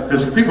know,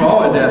 because people are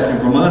always asking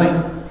for money.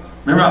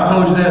 Remember I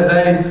told you that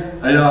day,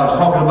 I was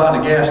talking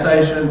about the gas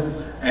station,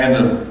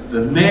 and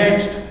the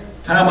next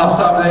time I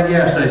stopped at that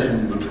gas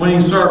station,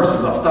 between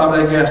services, I stopped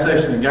at that gas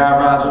station, the guy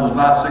rides on his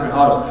bicycle and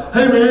hollers,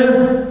 "Hey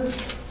man!"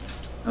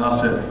 And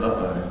I said,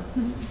 "Uh-oh."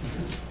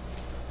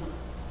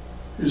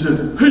 He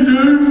said, "Hey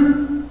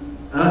dude!"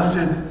 And I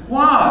said,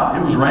 "Why?"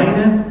 It was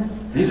raining.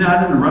 He's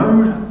out in the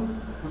road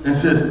and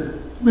says,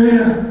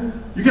 "Man,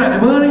 you got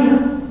any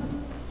money?"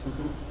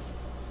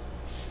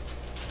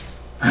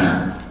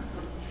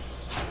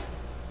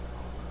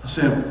 I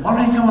said, "Why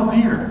don't you come up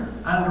here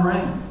out in the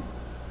rain?"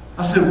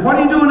 I said, "What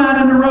are you doing out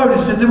in the road?" He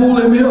said, "They won't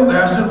let me up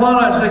there." I said, "Why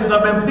not?" I said, "Because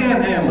I've been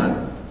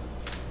panhandling,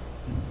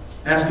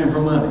 asking for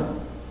money."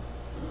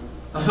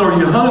 I said, "Are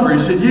you hungry?"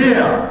 He said,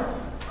 "Yeah."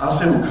 I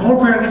said, "Well, come up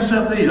here and get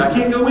something to eat." "I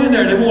can't go in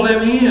there. They won't let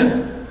me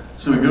in."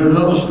 So we go to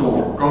another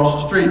store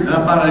across the street, and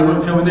I found out he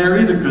wouldn't come in there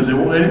either because they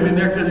won't let him in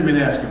there because he'd been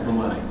asking for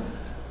money.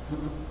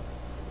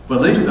 But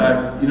at least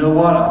you know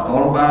what? I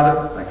thought about it.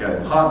 I got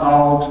him hot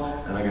dogs,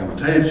 and I got him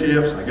potato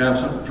chips, and I got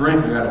him something to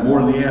drink. I got him more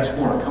than he asked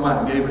for, and I come out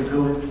and gave it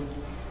to him.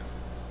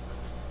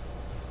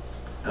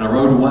 And I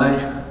rode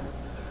away,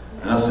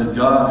 and I said,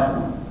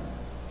 "God,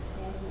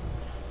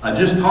 I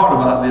just talked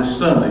about this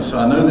Sunday, so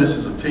I know this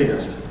is a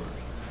test.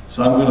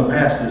 So I'm going to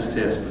pass this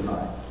test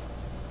tonight.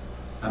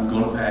 I'm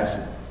going to pass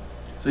it."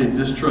 See,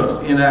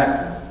 distrust,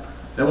 inactive.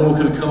 That woman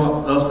could have come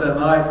up to us that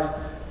night,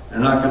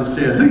 and I could have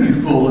said, "Who you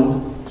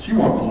fooling?" She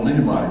wasn't fooling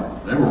anybody.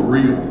 They were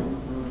real.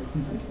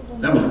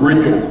 That was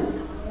real.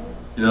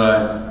 You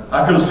know,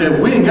 I could have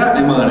said, "We ain't got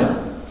any money."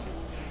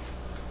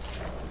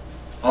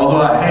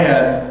 Although I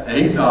had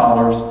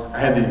 $8, I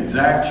had the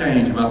exact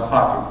change in my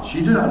pocket.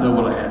 She did not know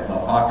what I had in my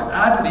pocket.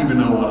 I didn't even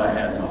know what I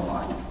had in my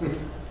pocket.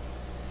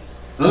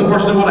 The only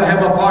person who knew what I had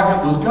in my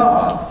pocket was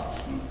God.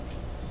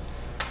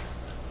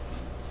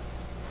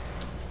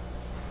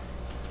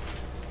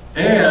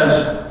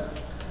 As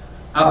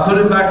I put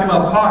it back in my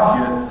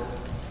pocket,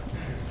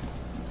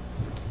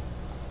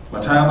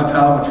 my time, my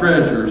talent, my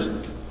treasures,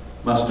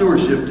 my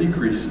stewardship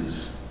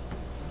decreases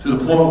to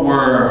the point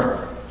where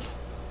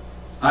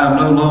I am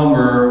no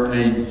longer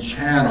a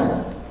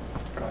channel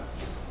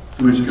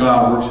through which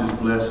God works His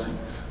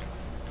blessings.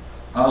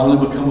 I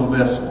only become a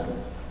vessel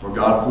where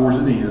God pours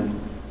it in,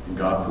 and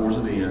God pours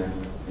it in,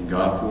 and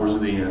God pours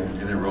it in,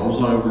 and it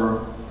rolls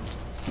over.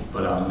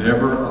 But I'm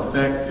never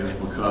effective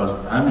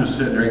because I'm just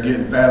sitting there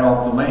getting fat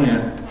off the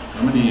land,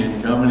 coming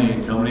in,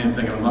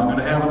 thinking I'm not going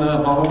to have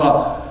enough, blah, blah,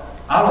 blah.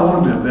 I don't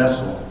want to be a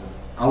vessel.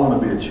 I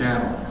want to be a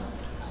channel.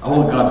 I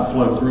want God to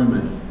flow through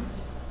me.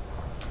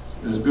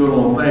 It's built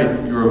on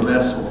faith, you're a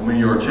vessel. I mean,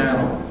 you're a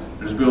channel.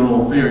 It's built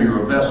on fear,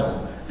 you're a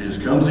vessel. It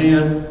just comes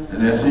in,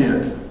 and that's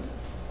it.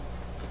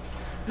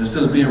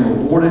 Instead of being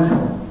rewarded,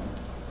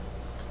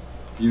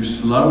 you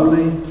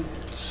slowly,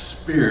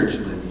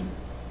 spiritually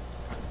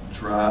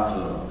dry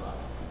up.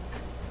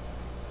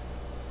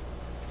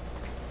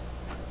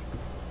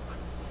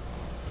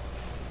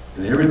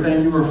 And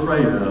everything you were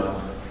afraid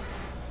of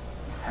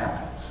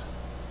happens.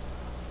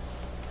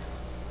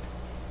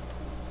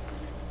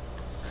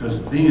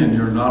 Because then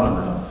you're not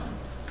enough.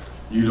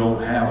 You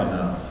don't have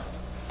enough.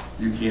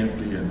 You can't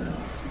be enough.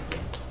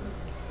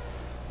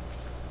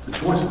 The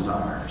choice is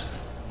ours.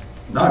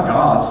 Not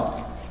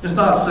God's. It's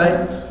not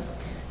Satan's.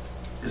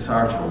 It's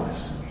our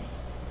choice.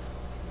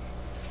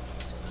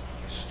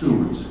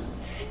 Stewards.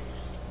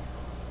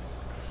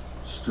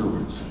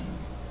 Stewards.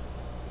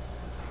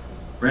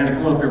 Brandon,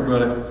 come on up here,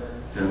 buddy,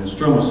 and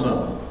strum us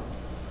something.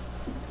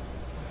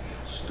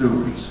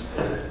 Stewards.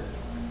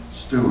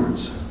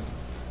 Stewards.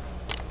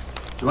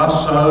 Do I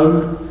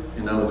sow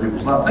in other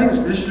people's lives? I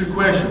think this is your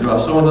question. Do I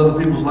sow in other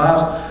people's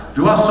lives?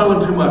 Do I sow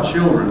into my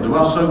children? Do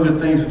I sow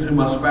good things into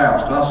my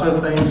spouse? Do I sow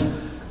things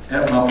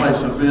at my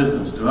place of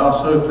business? Do I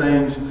sow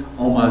things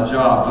on my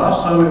job? Do I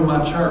sow in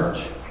my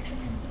church?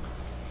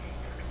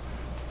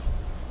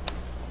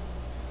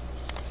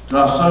 Do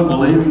I sow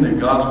believing that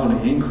God's going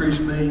to increase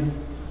me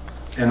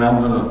and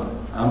I'm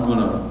going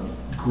to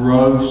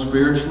grow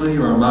spiritually,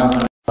 or am I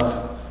going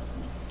to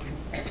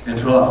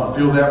until I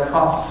fulfill that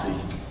prophecy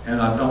and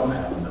I don't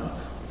have enough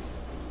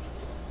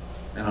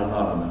and I'm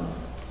not enough?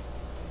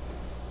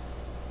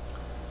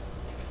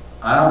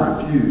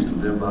 I refuse to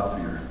live by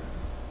fear.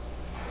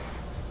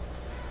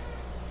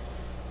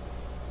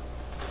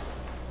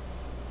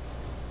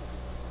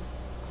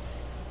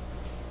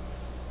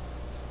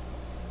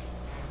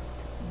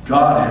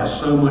 God has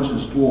so much in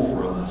store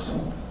for us.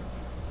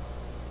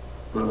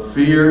 But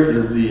fear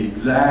is the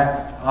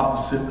exact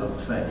opposite of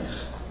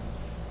faith.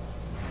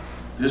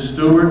 This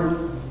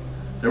steward,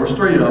 there was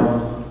 3 of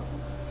them.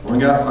 One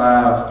got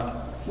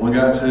 5, one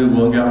got 2,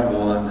 one got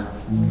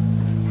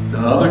 1. The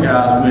other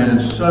guys went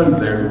and sowed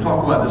there. We'll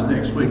talk about this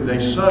next week. They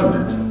sowed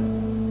it.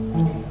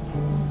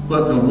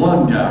 But the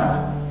one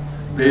guy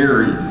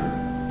buried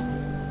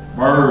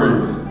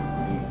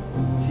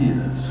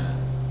his.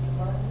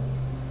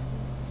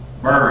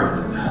 Buried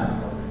it.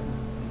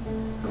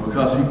 And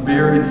because he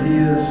buried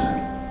his,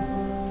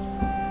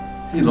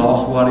 he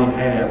lost what he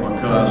had.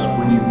 Because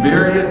when you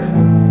bury it,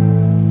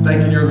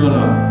 thinking you're going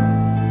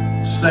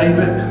to save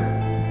it,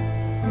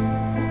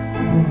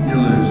 you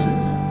lose it.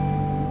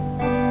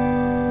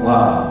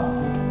 Wow.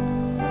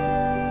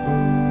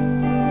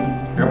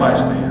 Everybody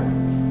stand.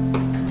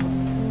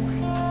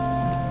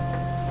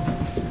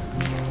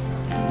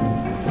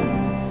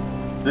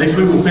 Next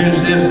week we'll finish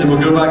this, and then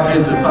we'll go back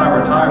into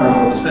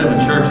 7mar21 with the 7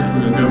 churches.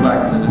 We're going to go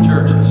back into the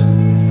churches.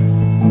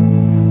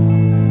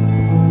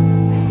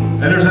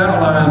 And there's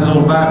outlines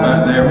on the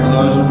back there for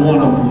those who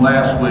want them from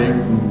last week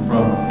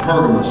from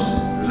Pergamus.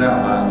 There's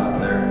outlines out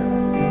there.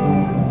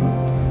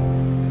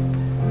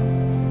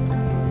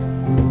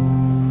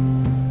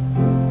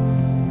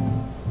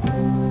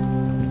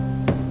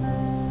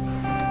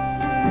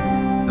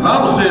 The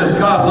Bible says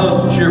God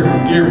loves a cheerful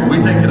giver. We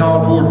take it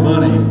all toward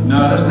money. No,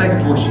 let's take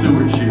it toward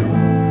stewardship.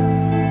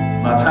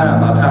 My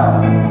time, my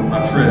talent, my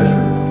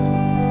treasure.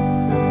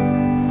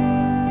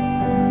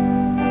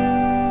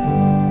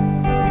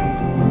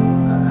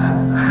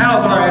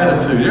 How's our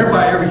attitude?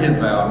 Everybody, every head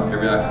bowed,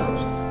 every eye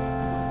closed.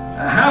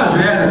 How's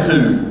your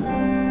attitude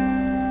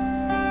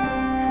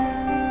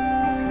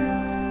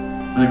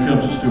when it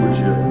comes to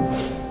stewardship?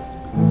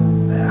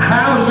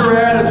 How's your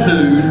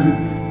attitude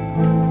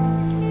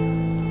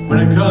when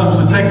it comes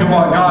to taking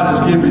what God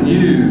has given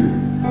you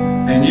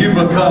and you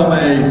become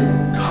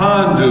a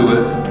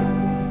conduit,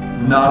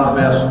 not a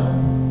vessel?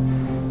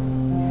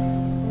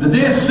 The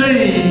Dead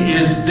Sea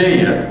is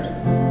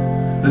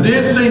dead. The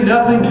Dead Sea,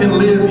 nothing can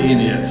live in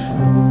it.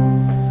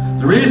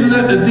 The reason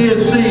that the Dead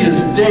Sea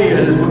is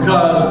dead is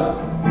because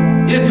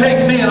it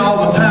takes in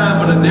all the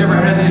time, but it never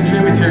has any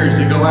tributaries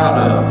to go out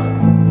of.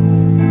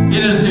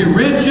 It is the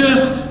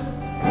richest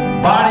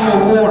body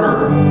of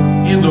water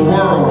in the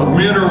world with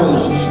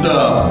minerals and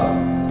stuff,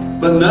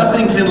 but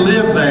nothing can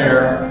live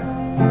there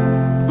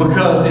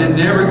because it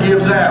never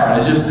gives out.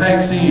 It just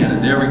takes in,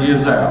 it never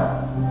gives out.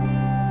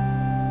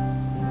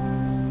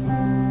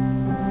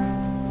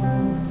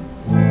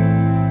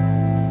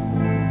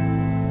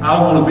 I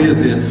want to be a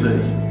Dead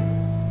Sea.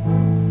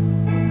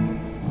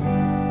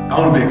 I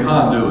want to be a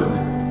conduit.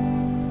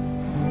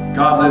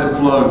 God, let it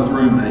flow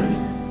through me.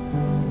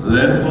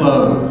 Let it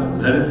flow.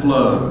 Let it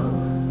flow.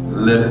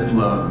 Let it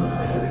flow.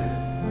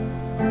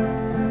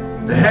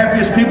 The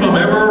happiest people I'm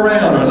ever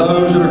around are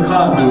those that are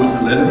conduits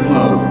that let it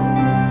flow.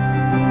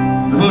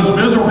 The most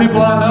miserable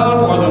people I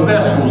know are the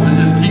vessels that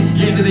just keep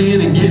getting it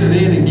in and getting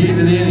it in and getting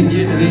it in and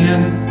getting it in.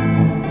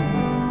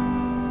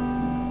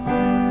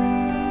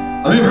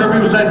 I've even heard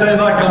people say things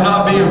like, I'm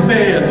not being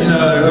fed,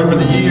 over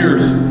the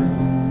years.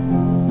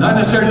 Not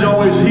necessarily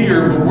always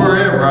here, but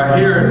wherever I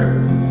hear it.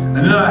 And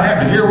then I have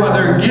to hear what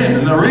they're getting.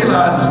 And I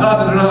realize it's not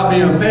that they're not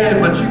being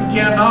fed, but you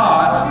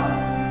cannot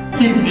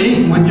keep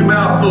eating with your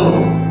mouth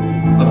full.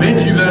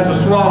 Eventually you have to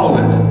swallow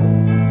it.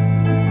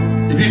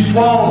 If you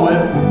swallow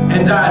it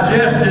and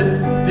digest it,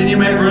 then you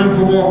make room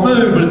for more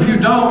food. But if you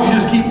don't, you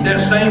just keep that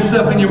same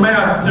stuff in your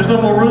mouth. There's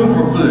no more room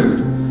for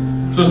food.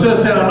 So instead of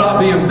saying I'm not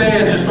being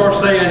fed, just start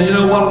saying, you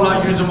know what, I'm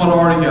not using what I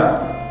already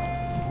got.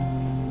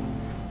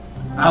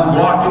 I'm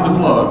blocking the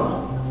flow.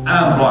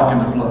 I'm blocking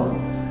the flow.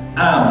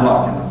 I'm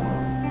blocking the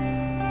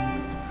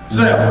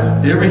flow.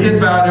 7, every head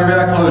bowed, every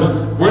eye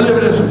closed. We're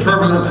living in some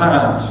turbulent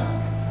times.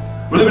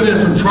 We're living in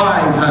some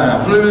trying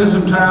times. We're living in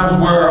some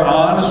times where,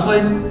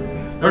 honestly,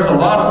 there's a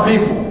lot of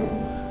people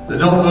that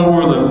don't know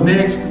where the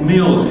next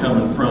meal is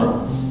coming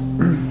from.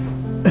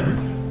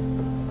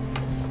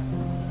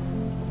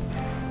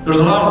 There's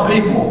a lot of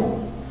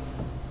people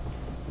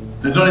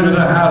that don't even know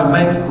how to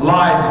make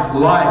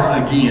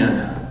life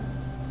again.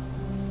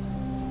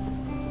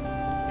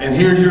 And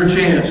here's your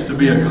chance to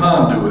be a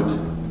conduit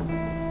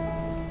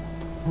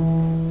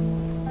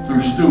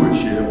through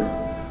stewardship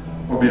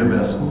or be a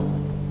vessel.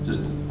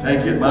 Just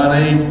take it. My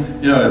name,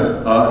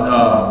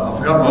 I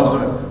forgot most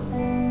of it.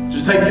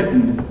 Just take it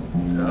and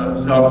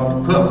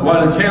put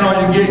what can all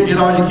you get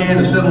all you can,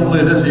 and sit on the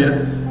lid. That's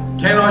it.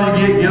 Can all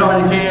you get all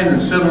you can,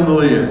 and sit on the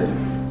lid.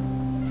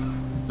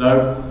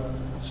 No,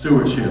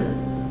 stewardship.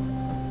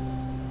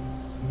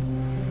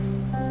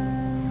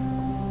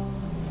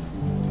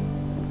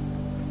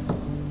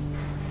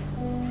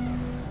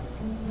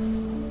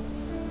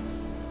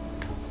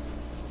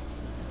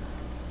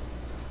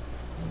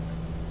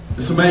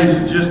 It's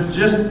amazing.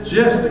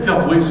 Just a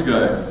couple weeks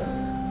ago,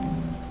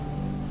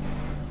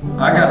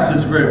 I got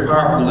such a very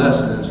powerful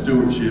lesson in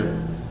stewardship.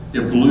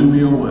 It blew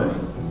me away.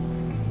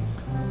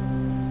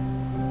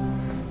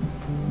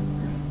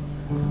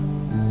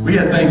 We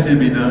had things to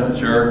be done at the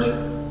church.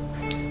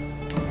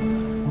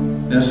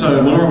 And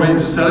so when we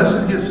just said, let's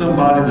just get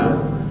somebody to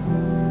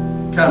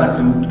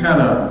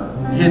kind of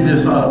hit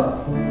this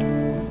up,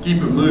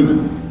 keep it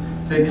moving,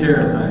 take care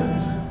of things.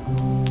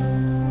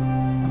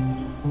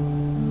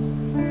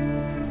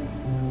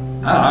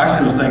 I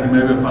actually was thinking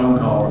maybe a phone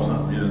call or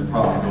something, there's a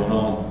problem going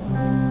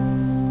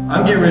on.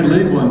 I'm getting ready to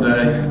leave one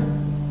day,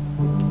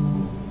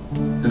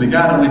 and the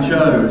guy that we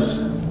chose,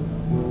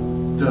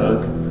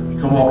 Doug,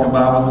 come walking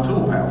by with a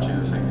tool pouch in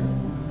his hand.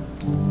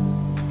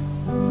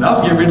 And I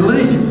was getting ready to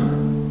leave.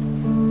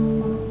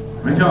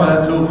 When he come with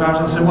that tool pouch,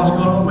 I said, what's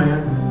going on,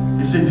 man?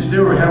 He said, you see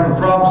we're having a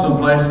problem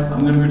someplace.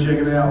 I'm going to go check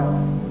it out.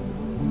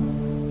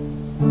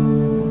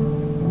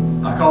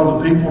 I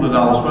called the people that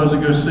I was supposed to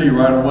go see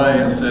right away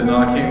and said, no,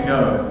 I can't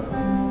go.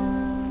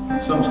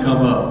 something's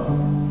come up.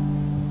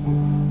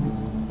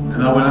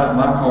 And I went out in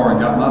my car and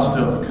got my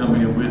stuff to come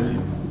in with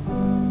him.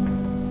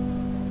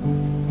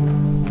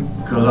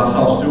 Because I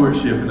saw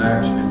stewardship in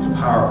action. It was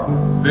powerful.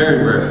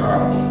 Very, very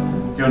powerful.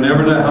 You'll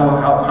never know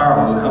how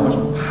powerful, how much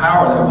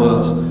power that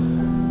was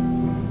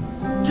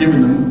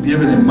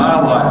given in my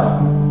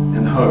life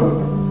and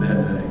hope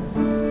that day.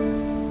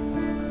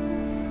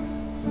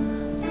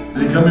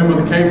 Did he come in with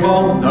a cape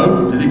on?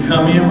 No. Did he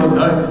come in with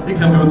no? He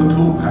come in with a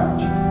tool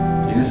pouch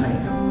in his hand.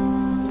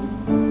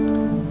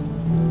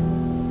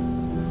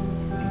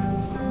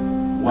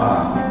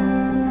 Wow.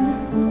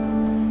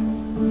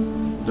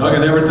 Doug, I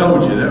never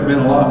told you, that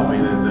meant a lot to me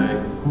that day.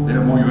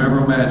 That more you ever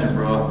imagine,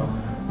 bro.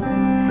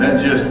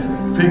 That just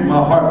picked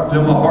my heart,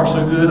 did my heart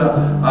so good.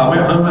 I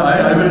went home,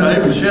 I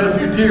even shed a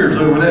few tears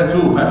over that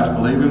tool pouch,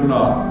 believe it or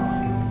not.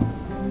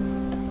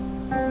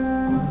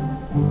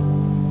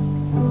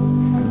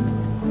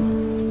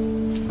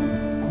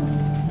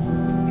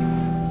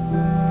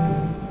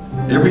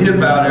 Every head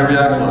bowed, every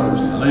eye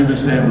closed. I know you've been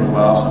standing a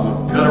while, so I'm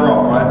going to cut her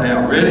off right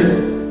now. Ready?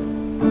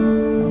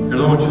 Here's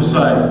what I want you to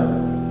say.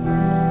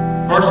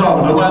 First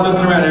off, nobody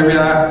looking around, every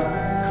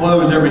eye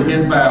closed, every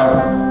head bowed.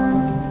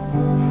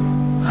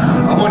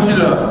 I want you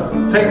to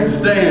take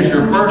today as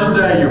your first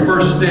day, your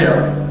first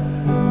step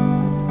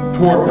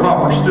toward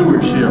proper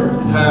stewardship,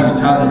 your time,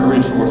 your talent, your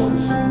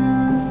resources.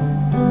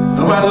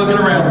 Nobody looking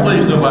around,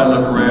 please nobody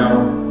look around.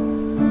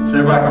 So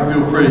everybody can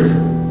feel free.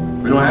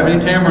 We don't have any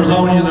cameras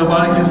on you,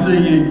 nobody can see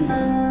you.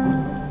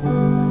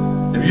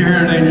 If you're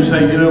here today and you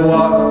say, you know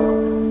what,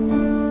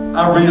 I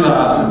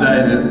realize today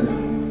that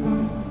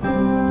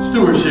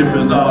stewardship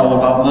is not all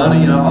about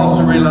money, and I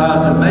also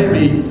realize that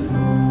maybe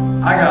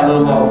I got a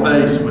little off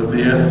base with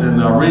this,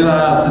 and I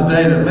realized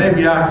today that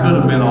maybe I could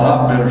have been a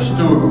lot better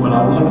steward, but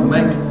I want to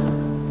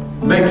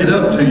make it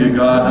up to you,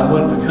 God. I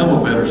want to become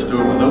a better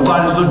steward. But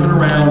nobody's looking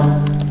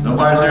around,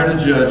 nobody's there to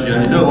judge you,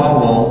 and you know I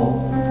won't.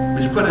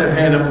 But you put that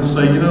hand up and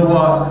say, you know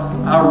what?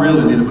 I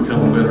really need to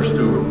become a better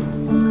steward.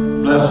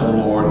 Bless them,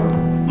 Lord.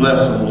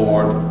 Bless them,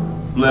 Lord.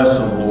 Bless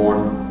them, Lord.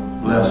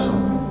 Bless them.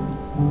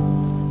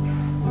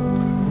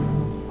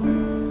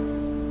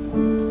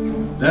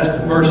 That's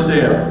the first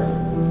step.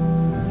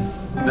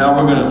 Now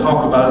we're going to talk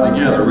about it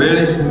together.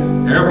 Ready?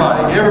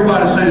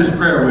 Everybody say this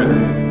prayer with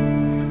me.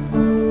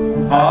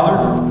 Father,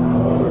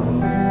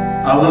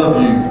 I love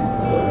you.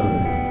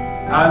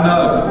 I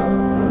know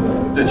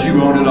that you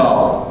own it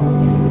all.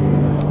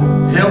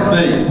 Help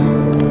me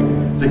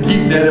to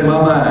keep that in my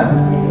mind.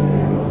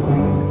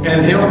 And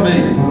help me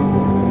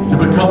to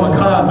become a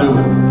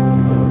conduit,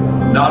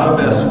 not a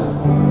vessel.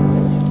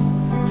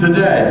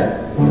 Today,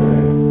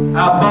 I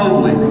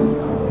boldly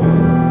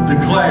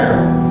declare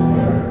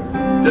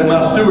that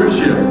my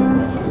stewardship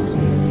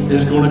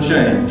is going to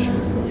change.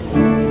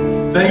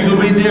 Things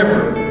will be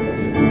different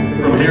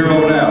from here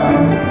on out.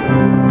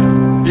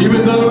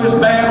 Even though it's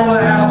bad on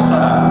the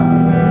outside,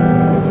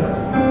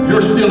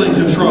 you're still in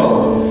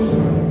control.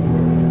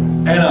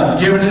 And I'm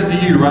giving it to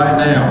you right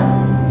now.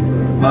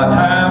 My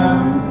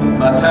time,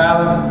 my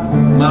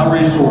talent, my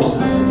resources,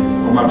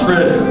 or my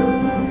treasure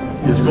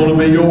is going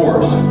to be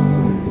yours.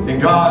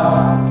 And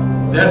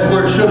God, that's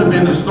where it should have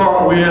been to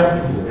start with,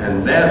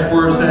 and that's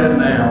where it's at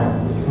now.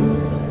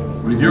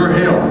 With your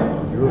help,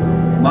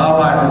 my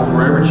life will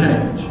forever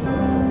change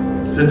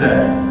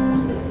today.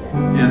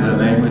 In the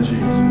name of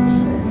Jesus.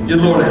 Give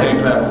the Lord a hand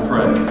clap of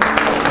praise.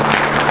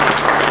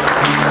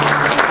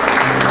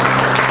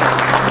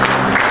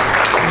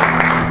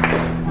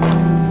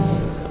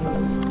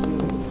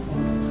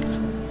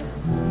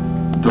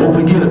 Don't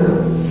forget,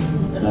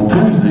 on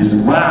Tuesdays,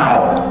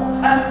 wow.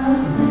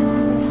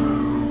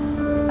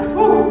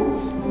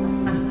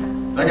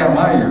 I got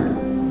my ear.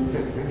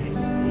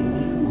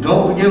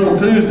 Don't forget on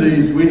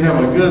Tuesdays, we have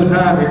a good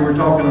time here. We're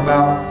talking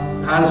about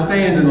how to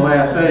stand in the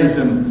last days.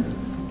 And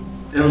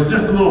it was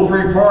just a little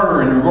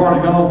three-parter, and we've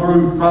already gone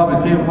through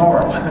probably 10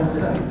 parts.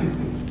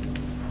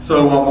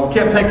 So we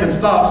kept taking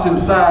stops to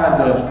the side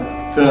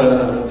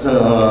to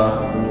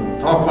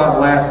talk about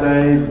the last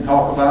days and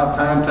talk about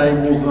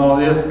timetables and all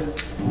this.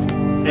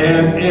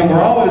 And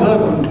we're always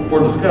open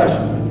for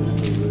discussion.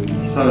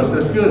 So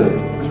it's good.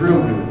 It's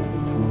real good.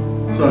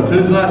 So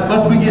Tuesday nights,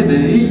 plus we get to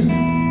eat.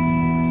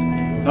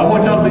 I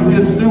want y'all to be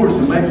good stewards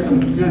and make some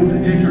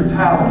good, use your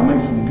talent to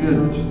make some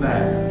good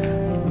snacks.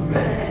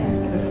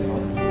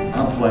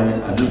 I'm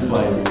playing. I just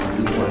played.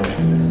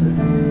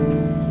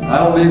 I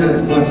don't need a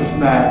bunch of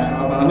snacks.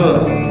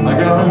 Look, I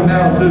got home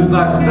now on Tuesday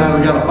nights,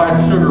 sometimes I got to fight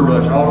the sugar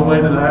rush all the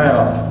way to the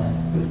house.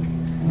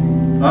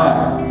 All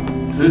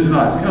right, Tuesday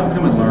nights,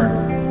 come and learn.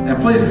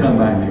 And please come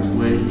back next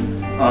week.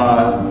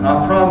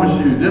 I promise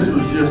you, this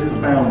was just the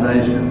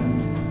foundation.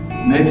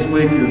 Next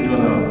week is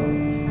gonna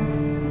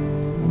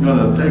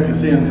take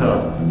us into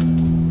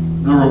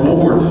the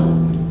rewards.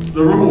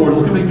 The rewards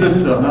is gonna be good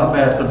stuff, not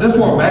bad stuff. This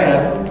weren't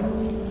bad.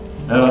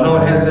 And I know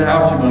it had the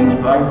ouchie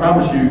moments, but I can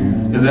promise you,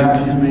 it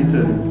ouchies me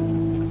too.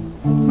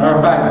 Matter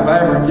of fact, if I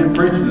ever get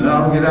preaching and I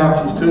don't get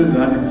ouchies too,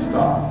 then I need to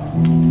stop.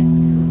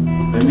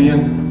 Amen?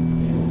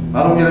 If I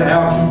don't get an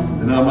ouchie,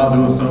 then I'm not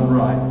doing something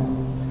right.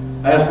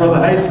 I asked Brother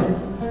Haslett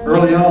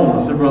early on.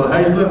 I said, Brother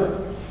Hayslip,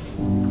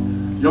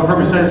 y'all heard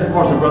me say this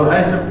before. I said, Brother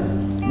Hayslip,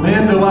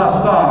 when do I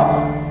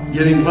stop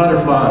getting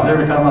butterflies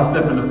every time I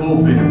step in the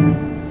pulpit?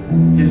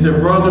 He said,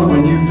 brother,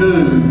 when you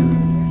do,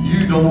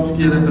 you don't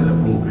get up in the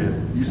pulpit.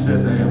 You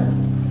sit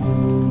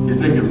down. He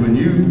said, because when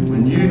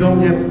you don't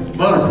get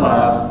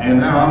butterflies, and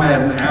now I'm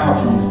adding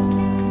ouchies,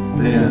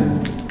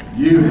 then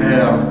you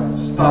have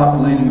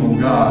stopped leaning on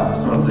God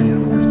and started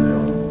leaning on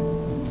yourself.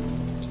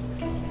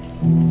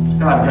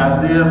 God's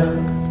got this.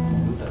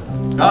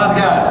 God's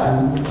got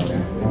it.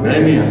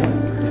 Amen.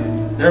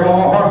 Everyone,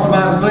 our hearts and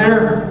minds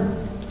clear?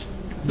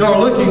 Y'all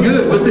are looking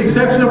good, with the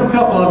exception of a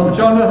couple of them, but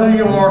y'all know who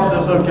you are, so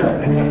that's okay.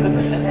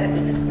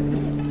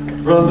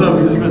 Brother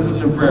W, dismiss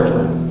us in prayer,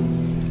 please.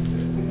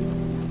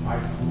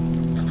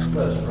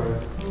 Let's pray.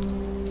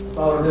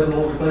 Father in heaven,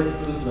 Lord, we thank you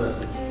for this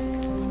message.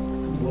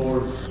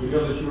 Lord, we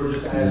know that you are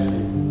just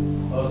asking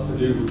us to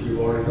do what you've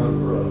already done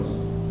for us.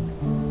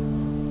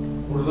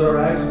 Lord, let our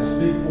actions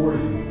speak for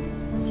you,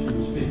 that you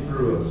will speak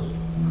through us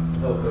to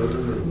help those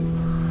in need.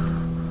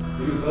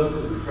 Be with us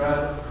as we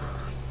travel.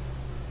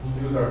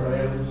 Be with our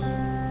families.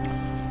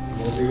 And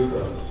Lord, be with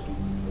us. In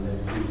the name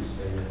of Jesus,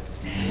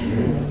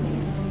 amen.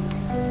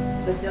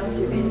 So don't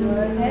you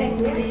enjoy?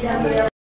 Hey,